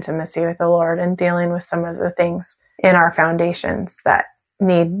true intimacy with the Lord and dealing with some of the things in our foundations that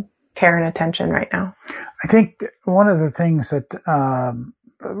need care and attention right now. I think one of the things that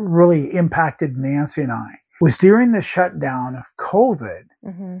really impacted Nancy and I was during the shutdown of COVID.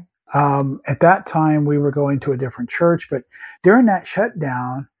 Mm-hmm. At that time, we were going to a different church, but during that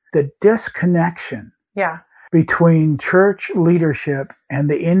shutdown, the disconnection between church leadership and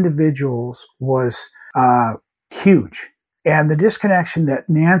the individuals was huge. And the disconnection that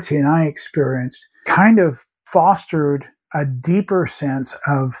Nancy and I experienced kind of fostered a deeper sense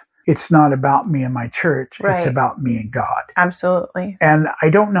of, it's not about me and my church. Right. It's about me and God. Absolutely. And I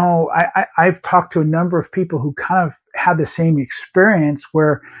don't know, I've talked to a number of people who kind of had the same experience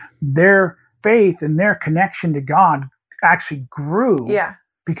where their faith and their connection to God actually grew. Yeah.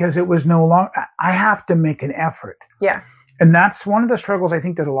 Because it was no longer, I have to make an effort. Yeah. And that's one of the struggles I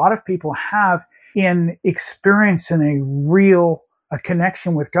think that a lot of people have in experiencing a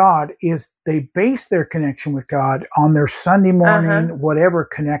connection with God, is they base their connection with God on their Sunday morning, whatever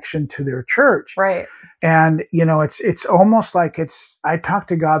connection to their church. Right. And, it's almost like I talk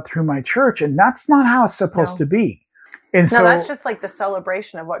to God through my church, and that's not how it's supposed to be. And so that's just like the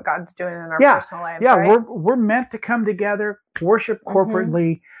celebration of what God's doing in our personal lives. Yeah. Right? We're meant to come together, worship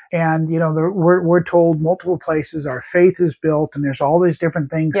corporately. And, we're told multiple places our faith is built, and there's all these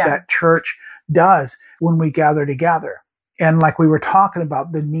different things that church does when we gather together. And like we were talking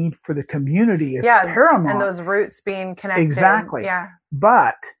about, the need for the community is paramount. And those roots being connected. Exactly. Yeah.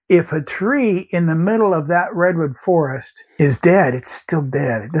 But if a tree in the middle of that redwood forest is dead, it's still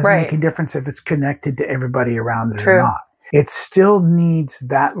dead. It doesn't make a difference if it's connected to everybody around it or not. It still needs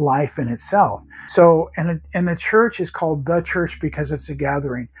that life in itself. So, and the church is called the church because it's a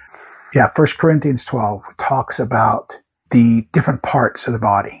gathering. Yeah, 1 Corinthians 12 talks about the different parts of the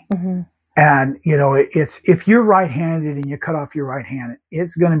body. Mm-hmm. And, it's, if you're right-handed and you cut off your right hand,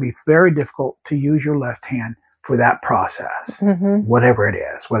 it's going to be very difficult to use your left hand for that process, whatever it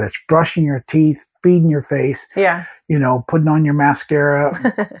is, whether it's brushing your teeth, feeding your face, putting on your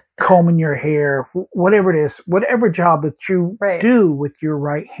mascara, combing your hair, whatever it is, whatever job that you do with your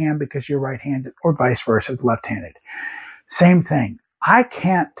right hand because you're right-handed, or vice versa, left-handed. Same thing. I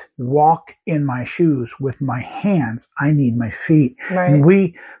can't walk in my shoes with my hands. I need my feet. Right. And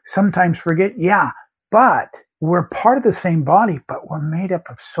we sometimes forget, but we're part of the same body, but we're made up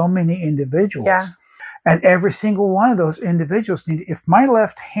of so many individuals. Yeah. And every single one of those individuals if my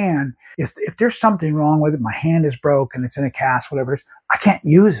left hand if there's something wrong with it, my hand is broken, it's in a cast, whatever it is, I can't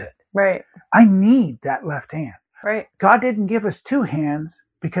use it. Right. I need that left hand. Right. God didn't give us two hands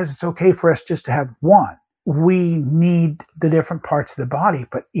because it's okay for us just to have one. We need the different parts of the body,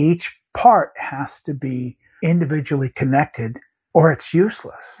 but each part has to be individually connected or it's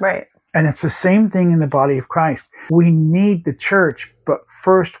useless. Right. And it's the same thing in the body of Christ. We need the church, but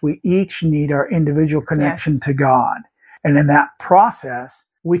first we each need our individual connection to God. And in that process,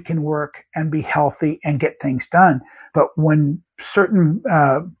 we can work and be healthy and get things done. But when certain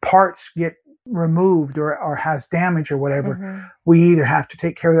parts get removed or has damage or whatever, we either have to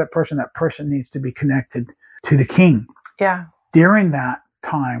take care of that person needs to be connected to the King. Yeah. During that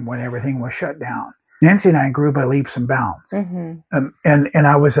time when everything was shut down, Nancy and I grew by leaps and bounds. And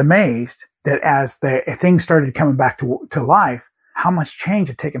I was amazed that as things started coming back to life, how much change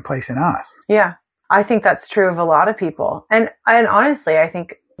had taken place in us. Yeah. I think that's true of a lot of people. And honestly, I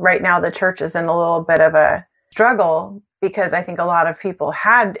think right now the church is in a little bit of a struggle because I think a lot of people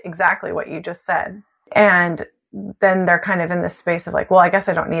had exactly what you just said. And then they're kind of in this space of like, well, I guess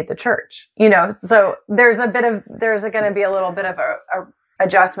I don't need the church, so there's going to be a little bit of a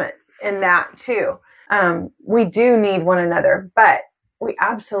adjustment in that too. We do need one another, but we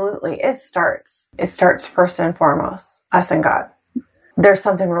absolutely, it starts first and foremost, us and God. There's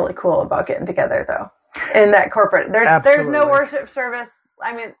something really cool about getting together though. In that corporate, there's no worship service.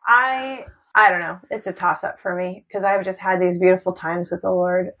 I mean, I don't know. It's a toss up for me because I've just had these beautiful times with the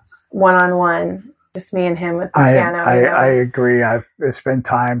Lord, one-on-one, just me and him with the piano. I agree. It's been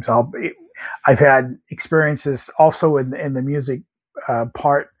times I've had experiences also in the music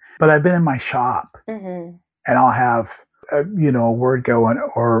part, but I've been in my shop and I'll have a word going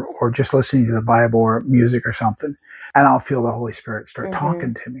or just listening to the Bible or music or something, and I'll feel the Holy Spirit start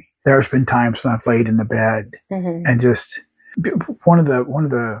talking to me. There's been times when I've laid in the bed and just one of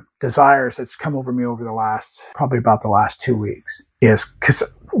the desires that's come over me over probably about the last 2 weeks is because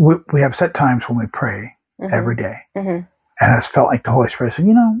we have set times when we pray every day. And it's felt like the Holy Spirit said,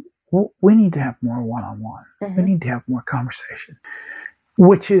 we need to have more one-on-one. We need to have more conversation,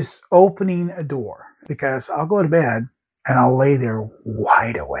 which is opening a door, because I'll go to bed and I'll lay there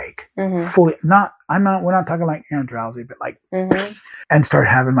wide awake, fully, we're not talking like drowsy, but like, and start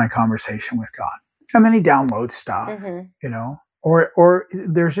having my conversation with God. And then he downloads stuff, or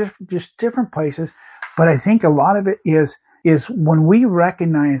there's just different places. But I think a lot of it is when we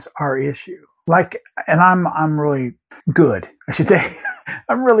recognize our issue, and I'm really good, I should say,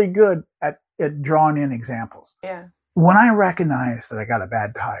 I'm really good at drawing in examples. Yeah. When I recognize that I got a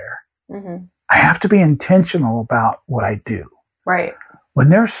bad tire, I have to be intentional about what I do. Right. When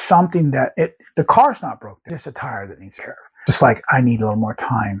there's something that the car's not broke, there's a tire that needs repair. Just like I need a little more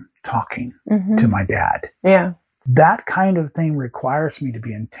time talking to my dad. Yeah. That kind of thing requires me to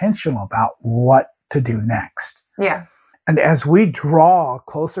be intentional about what to do next. Yeah. And as we draw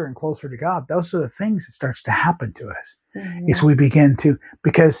closer and closer to God, those are the things that starts to happen to us. Is we begin to,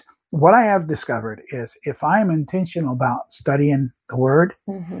 because what I have discovered is if I'm intentional about studying the Word,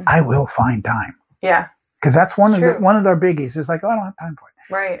 I will find time. Yeah. Because that's one of our biggies. It's like, I don't have time for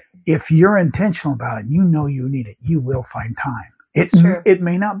it. Right. If you're intentional about it, you need it, you will find time. It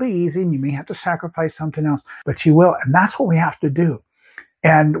may not be easy and you may have to sacrifice something else, but you will. And that's what we have to do.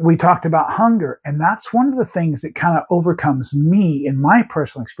 And we talked about hunger. And that's one of the things that kind of overcomes me in my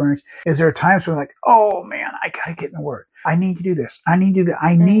personal experience is there are times where I'm like, oh man, I got to get in the Word. I need to do this. I need to do that.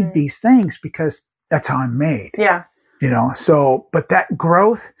 I need these things because that's how I'm made. Yeah. But that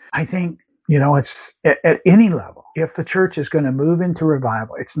growth, I think, it's at any level. If the church is going to move into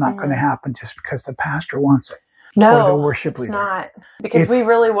revival, it's not going to happen just because the pastor wants it. No, or the worship leader. It's not. Because we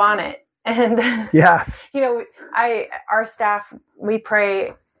really want it. And, yes. Our staff, we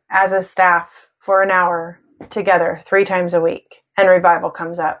pray as a staff for an hour together 3 times a week. And revival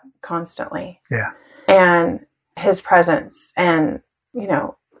comes up constantly. Yeah. And his presence and,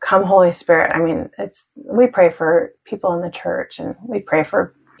 come Holy Spirit. I mean, we pray for people in the church and we pray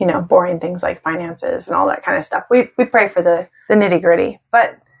for, boring things like finances and all that kind of stuff. We pray for the nitty gritty,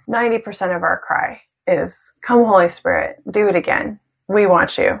 but 90% of our cry is, come Holy Spirit, do it again. We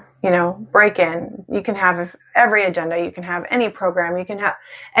want you, break in. You can have every agenda. You can have any program you can have.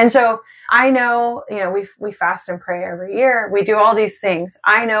 And so I know, we fast and pray every year. We do all these things.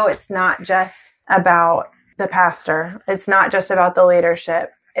 I know it's not just about the pastor. It's not just about the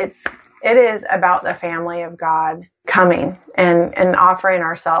leadership. It is about the family of God coming and offering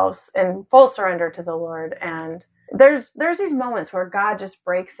ourselves in full surrender to the Lord. And there's these moments where God just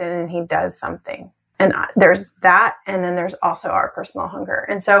breaks in and he does something. And there's that. And then there's also our personal hunger.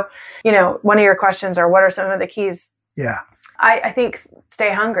 And so, one of your questions are, what are some of the keys? Yeah. I think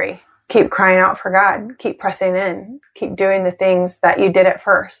stay hungry, keep crying out for God, keep pressing in, keep doing the things that you did at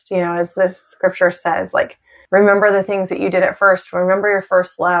first, as this scripture says, like, remember the things that you did at first, remember your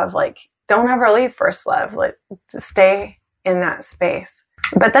first love, like, don't ever leave first love, like, just stay in that space.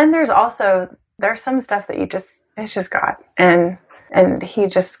 But then there's some stuff that it's just God. And he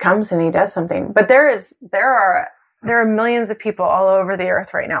just comes and he does something. But there are millions of people all over the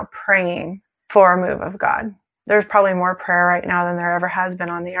earth right now praying for a move of God. There's probably more prayer right now than there ever has been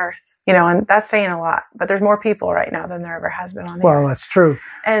on the earth. And that's saying a lot, but there's more people right now than there ever has been on the earth. Well, that's true.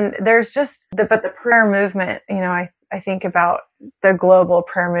 And there's just the prayer movement, I think about the global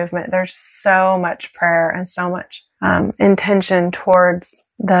prayer movement. There's so much prayer and so much intention towards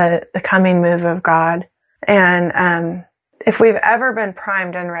the coming move of God. And if we've ever been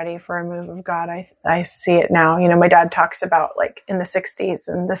primed and ready for a move of God, I see it now. My dad talks about, like, in the 60s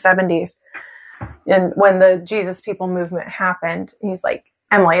and the 70s, and when the Jesus People movement happened, he's like,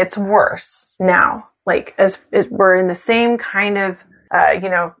 Emily, it's worse now. Like, as we're in the same kind of,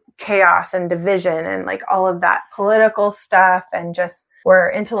 chaos and division and, like, all of that political stuff, and just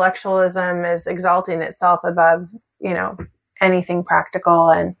where intellectualism is exalting itself above, anything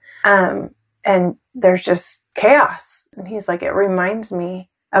practical, and there's just chaos. And he's like, it reminds me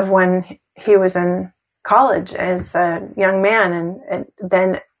of when he was in college as a young man, and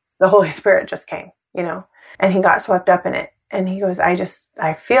then the Holy Spirit just came, and he got swept up in it. And he goes, I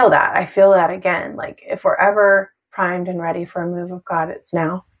feel that. I feel that again. Like, if we're ever primed and ready for a move of God, it's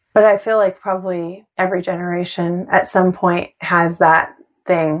now. But I feel like probably every generation at some point has that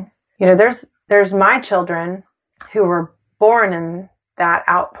thing. There's my children who were born in that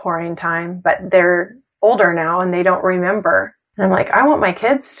outpouring time, but they're older now and they don't remember. And I'm like, I want my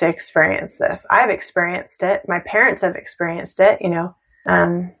kids to experience this. I've experienced it. My parents have experienced it.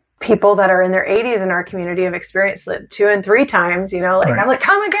 People that are in their 80s in our community have experienced it 2 and 3 times, right. I'm like,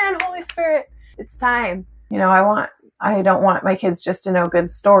 come again, Holy Spirit, it's time. I don't want my kids just to know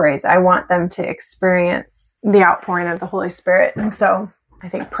good stories. I want them to experience the outpouring of the Holy Spirit. And so I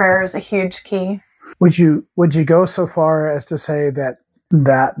think prayer is a huge key. Would you go so far as to say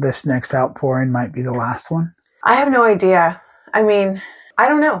that this next outpouring might be the last one? I have no idea. I mean, I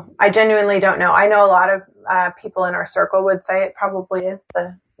don't know. I genuinely don't know. I know a lot of people in our circle would say it probably is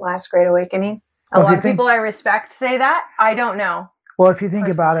the last Great Awakening. A lot of people I respect say that. I don't know. Well, if you think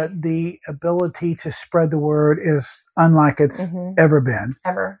about it, the ability to spread the word is unlike it's ever been.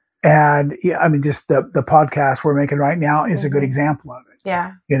 Ever. And just the podcast we're making right now is a good example of it.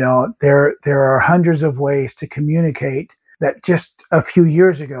 Yeah. There are hundreds of ways to communicate that just a few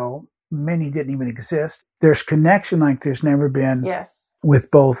years ago, many didn't even exist. There's connection like there's never been. Yes. With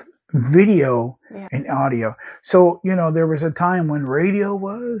both video and audio. So, there was a time when radio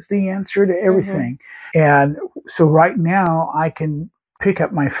was the answer to everything. And so right now I can pick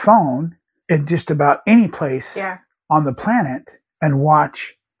up my phone at just about any place on the planet and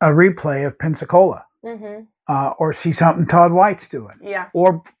watch a replay of Pensacola, or see something Todd White's doing,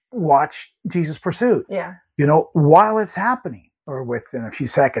 or watch Jesus Pursuit, while it's happening, or within a few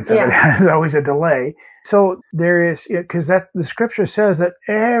seconds. There's always a delay. So there is, because the scripture says that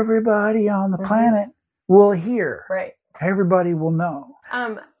everybody on the planet will hear. Right. Everybody will know.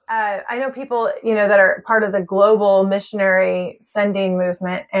 I know people, that are part of the global missionary sending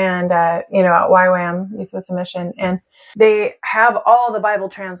movement, and, at YWAM, Youth with a Mission, and they have all the Bible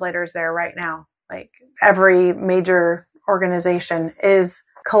translators there right now. Like, every major organization is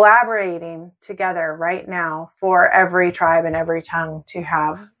collaborating together right now for every tribe and every tongue to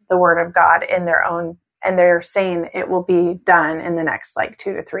have the word of God in their own, and they're saying it will be done in the next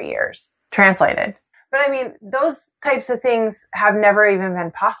 2 to 3 years, translated. But I mean, those types of things have never even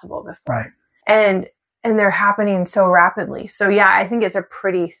been possible before. Right. And they're happening so rapidly. So yeah, I think it's a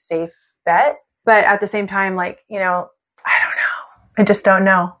pretty safe bet. But at the same time, I don't know. I just don't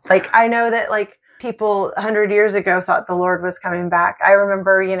know. I know that people 100 years ago thought the Lord was coming back. I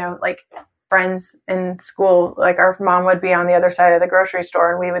remember, friends in school, our mom would be on the other side of the grocery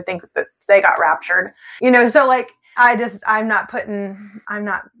store and we would think that they got raptured, so I'm not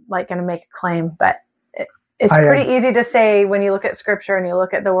like going to make a claim, but it's pretty easy to say when you look at scripture and you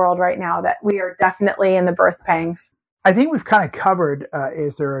look at the world right now that we are definitely in the birth pangs. I think we've kind of covered,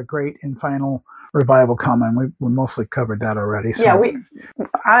 is there a great and final revival coming? We mostly covered that already. So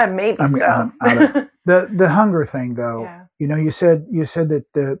yeah, maybe so. The hunger thing, though, you said that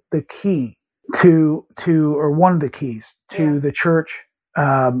the key to or one of the keys to the church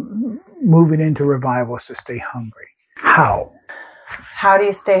moving into revival is to stay hungry. How do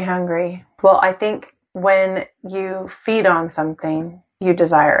you stay hungry? Well, I think when you feed on something, you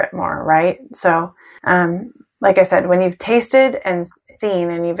desire it more, right? So, like I said, when you've tasted and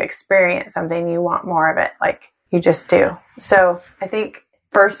seen and you've experienced something, you want more of it. Like you just do. So I think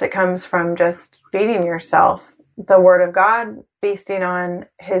first it comes from just feeding yourself the Word of God, feasting on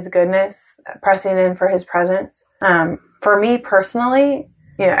His goodness, pressing in for His presence. For me personally,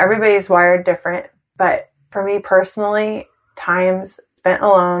 everybody's wired different, but for me personally, times spent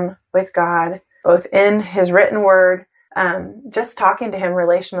alone with God, both in His written Word, just talking to Him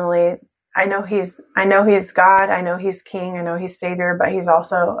relationally. I know He's God. I know He's King. I know He's Savior, but He's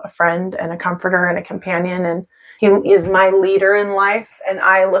also a friend and a comforter and a companion. And He is my leader in life. And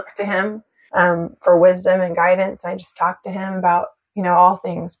I look to Him for wisdom and guidance. I just talk to Him about, all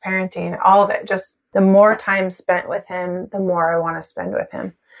things, parenting, all of it. Just the more time spent with Him, the more I want to spend with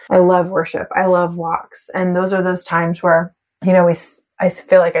Him. I love worship. I love walks. And those are those times where, I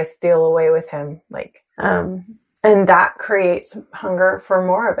feel like I steal away with Him. And that creates hunger for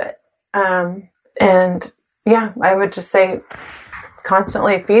more of it. I would just say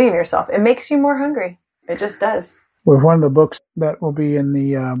constantly feeding yourself. It makes you more hungry. It just does. Well, one of the books that will be in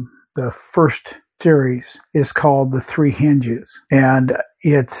the first series is called The Three Hinges. And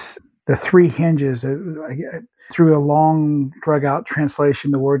it's the three hinges. Through a long, drug-out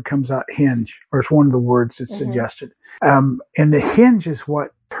translation, the word comes out hinge, or it's one of the words that's suggested. And the hinge is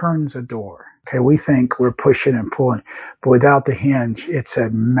what turns a door. Okay, we think we're pushing and pulling, but without the hinge, it's a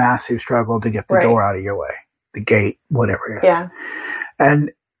massive struggle to get the door out of your way, the gate, whatever it is. Yeah.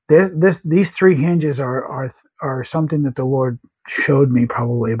 And these three hinges are something that the Lord showed me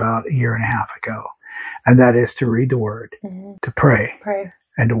probably about a year and a half ago, and that is to read the Word, to pray,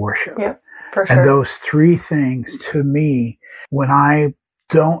 and to worship. Yep, for sure. And those three things, to me, when I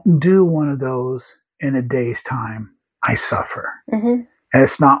don't do one of those in a day's time, I suffer. Mm-hmm. And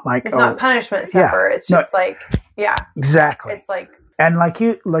it's not like it's not punishment suffer. It's just exactly. It's like, and like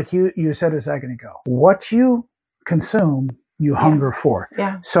you said a second ago, what you consume, you hunger for.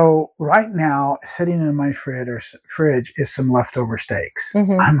 Yeah. So right now, sitting in my fridge is some leftover steaks.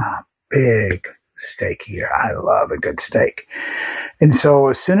 Mm-hmm. I'm a big steak eater. I love a good steak, and so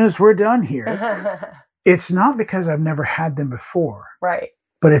as soon as we're done here, it's not because I've never had them before, right?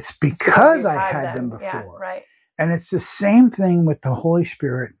 But it's because I had them before, yeah, right? And it's the same thing with the Holy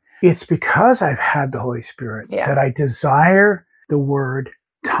Spirit. It's because I've had the Holy Spirit that I desire the Word.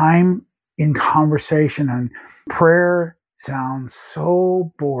 Time in conversation and prayer sounds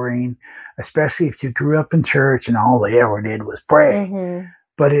so boring, especially if you grew up in church and all they ever did was pray. Mm-hmm.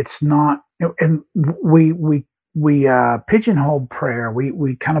 But it's not, and we pigeonhole prayer.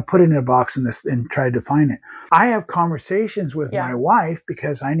 We kind of put it in a box and try to define it. I have conversations with my wife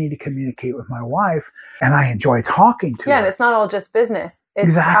because I need to communicate with my wife, and I enjoy talking to her. Yeah, and it's not all just business.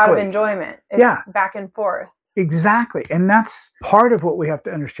 It's out of enjoyment. It's back and forth. Exactly. And that's part of what we have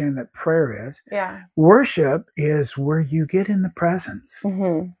to understand that prayer is. Yeah. Worship is where you get in the presence.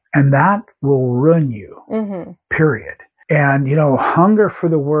 Mm-hmm. And that will ruin you, period. And, hunger for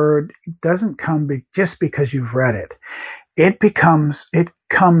the Word doesn't come just because you've read it. The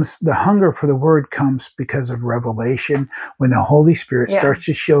hunger for the Word comes because of revelation, when the Holy Spirit starts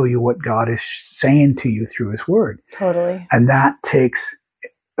to show you what God is saying to you through His Word. Totally. And that takes,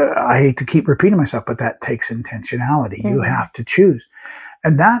 I hate to keep repeating myself, but that takes intentionality. Mm-hmm. You have to choose.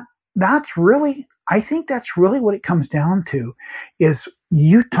 And that's really, I think that's really what it comes down to. Is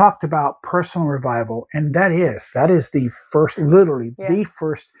you talked about personal revival, and that is the first, literally the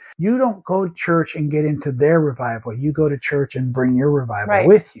first. You don't go to church and get into their revival. You go to church and bring your revival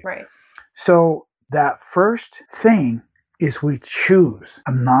with you. Right. So that first thing is we choose.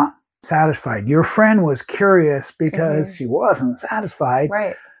 I'm not satisfied. Your friend was curious because she wasn't satisfied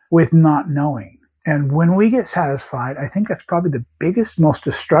with not knowing. And when we get satisfied, I think that's probably the biggest, most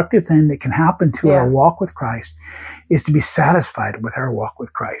destructive thing that can happen to our walk with Christ, is to be satisfied with our walk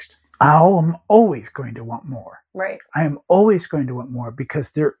with Christ. I am always going to want more. Right. I am always going to want more because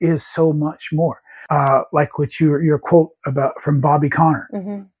there is so much more. Like what your quote about from Bobby Conner.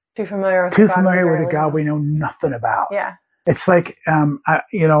 Mm-hmm. Too familiar with a God we know nothing about. Yeah. It's like,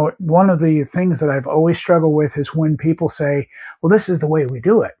 one of the things that I've always struggled with is when people say, well, this is the way we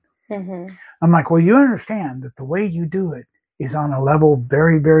do it. Mm-hmm. I'm like, well, you understand that the way you do it is on a level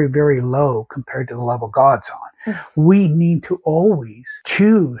very, very, very low compared to the level God's on. Mm-hmm. We need to always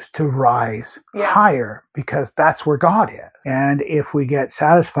choose to rise higher because that's where God is. And if we get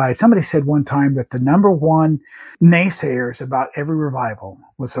satisfied, somebody said one time that the number one naysayers about every revival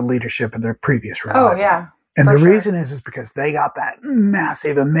was the leadership of their previous revival. Oh, yeah. And the reason is because they got that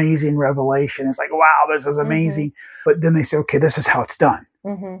massive, amazing revelation. It's like, wow, this is amazing. Mm-hmm. But then they say, okay, this is how it's done.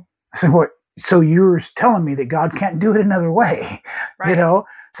 Mm-hmm. I said, what? So you're telling me that God can't do it another way, right.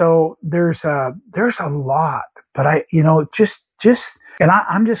 So there's a lot, but I'm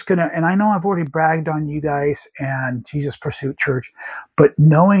just gonna, and I know I've already bragged on you guys and Jesus Pursuit Church, but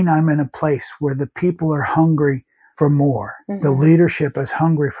knowing I'm in a place where the people are hungry for more, mm-hmm. the leadership is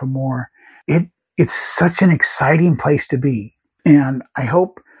hungry for more. It's such an exciting place to be, and I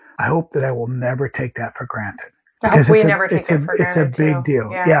hope that I will never take that for granted. Because we never take it for granted. It's a big deal.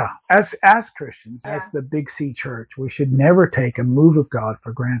 Yeah. As Christians, as the Big C Church, we should never take a move of God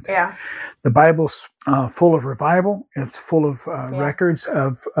for granted. Yeah. The Bible's full of revival. It's full of records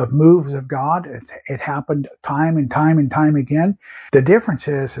of moves of God. It happened time and time and time again. The difference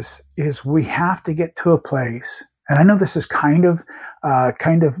is we have to get to a place, and I know this is kind of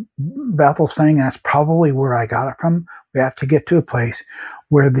Bethel's saying, and that's probably where I got it from. We have to get to a place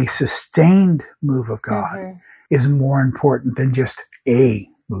where the sustained move of God mm-hmm. is more important than just a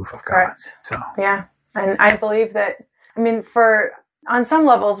move of God. Correct. So yeah, and I believe that. On some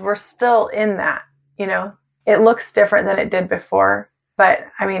levels, we're still in that. It looks different than it did before, but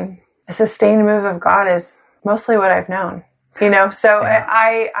a sustained move of God is mostly what I've known. So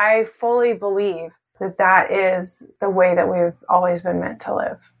I fully believe that is the way that we've always been meant to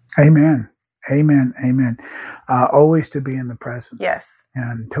live. Amen. Amen. Amen. Always to be in the presence. Yes.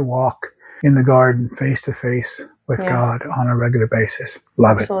 And to walk in the garden face to face with God on a regular basis.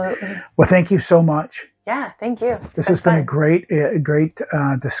 Love Absolutely. It. Well, thank you so much. Yeah, thank you. This has been a great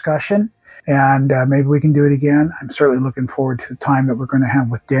discussion, and maybe we can do it again. I'm certainly looking forward to the time that we're going to have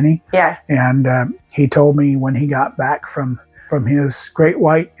with Denny. Yeah. And he told me when he got back from his great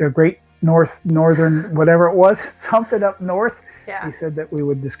northern, whatever it was, something up north. Yeah. He said that we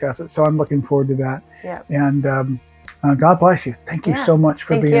would discuss it. So I'm looking forward to that. Yeah. And God bless you. Thank you so much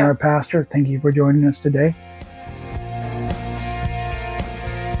for being our pastor. Thank you for joining us today.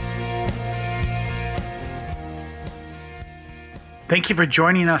 Thank you for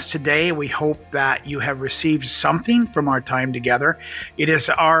joining us today. We hope that you have received something from our time together. It is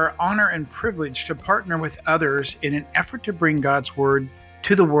our honor and privilege to partner with others in an effort to bring God's Word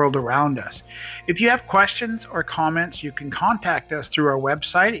to the world around us. If you have questions or comments, you can contact us through our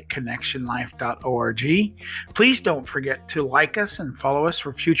website at connectionlife.org. Please don't forget to like us and follow us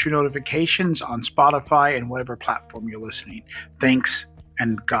for future notifications on Spotify and whatever platform you're listening. Thanks,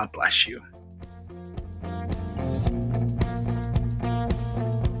 and God bless you.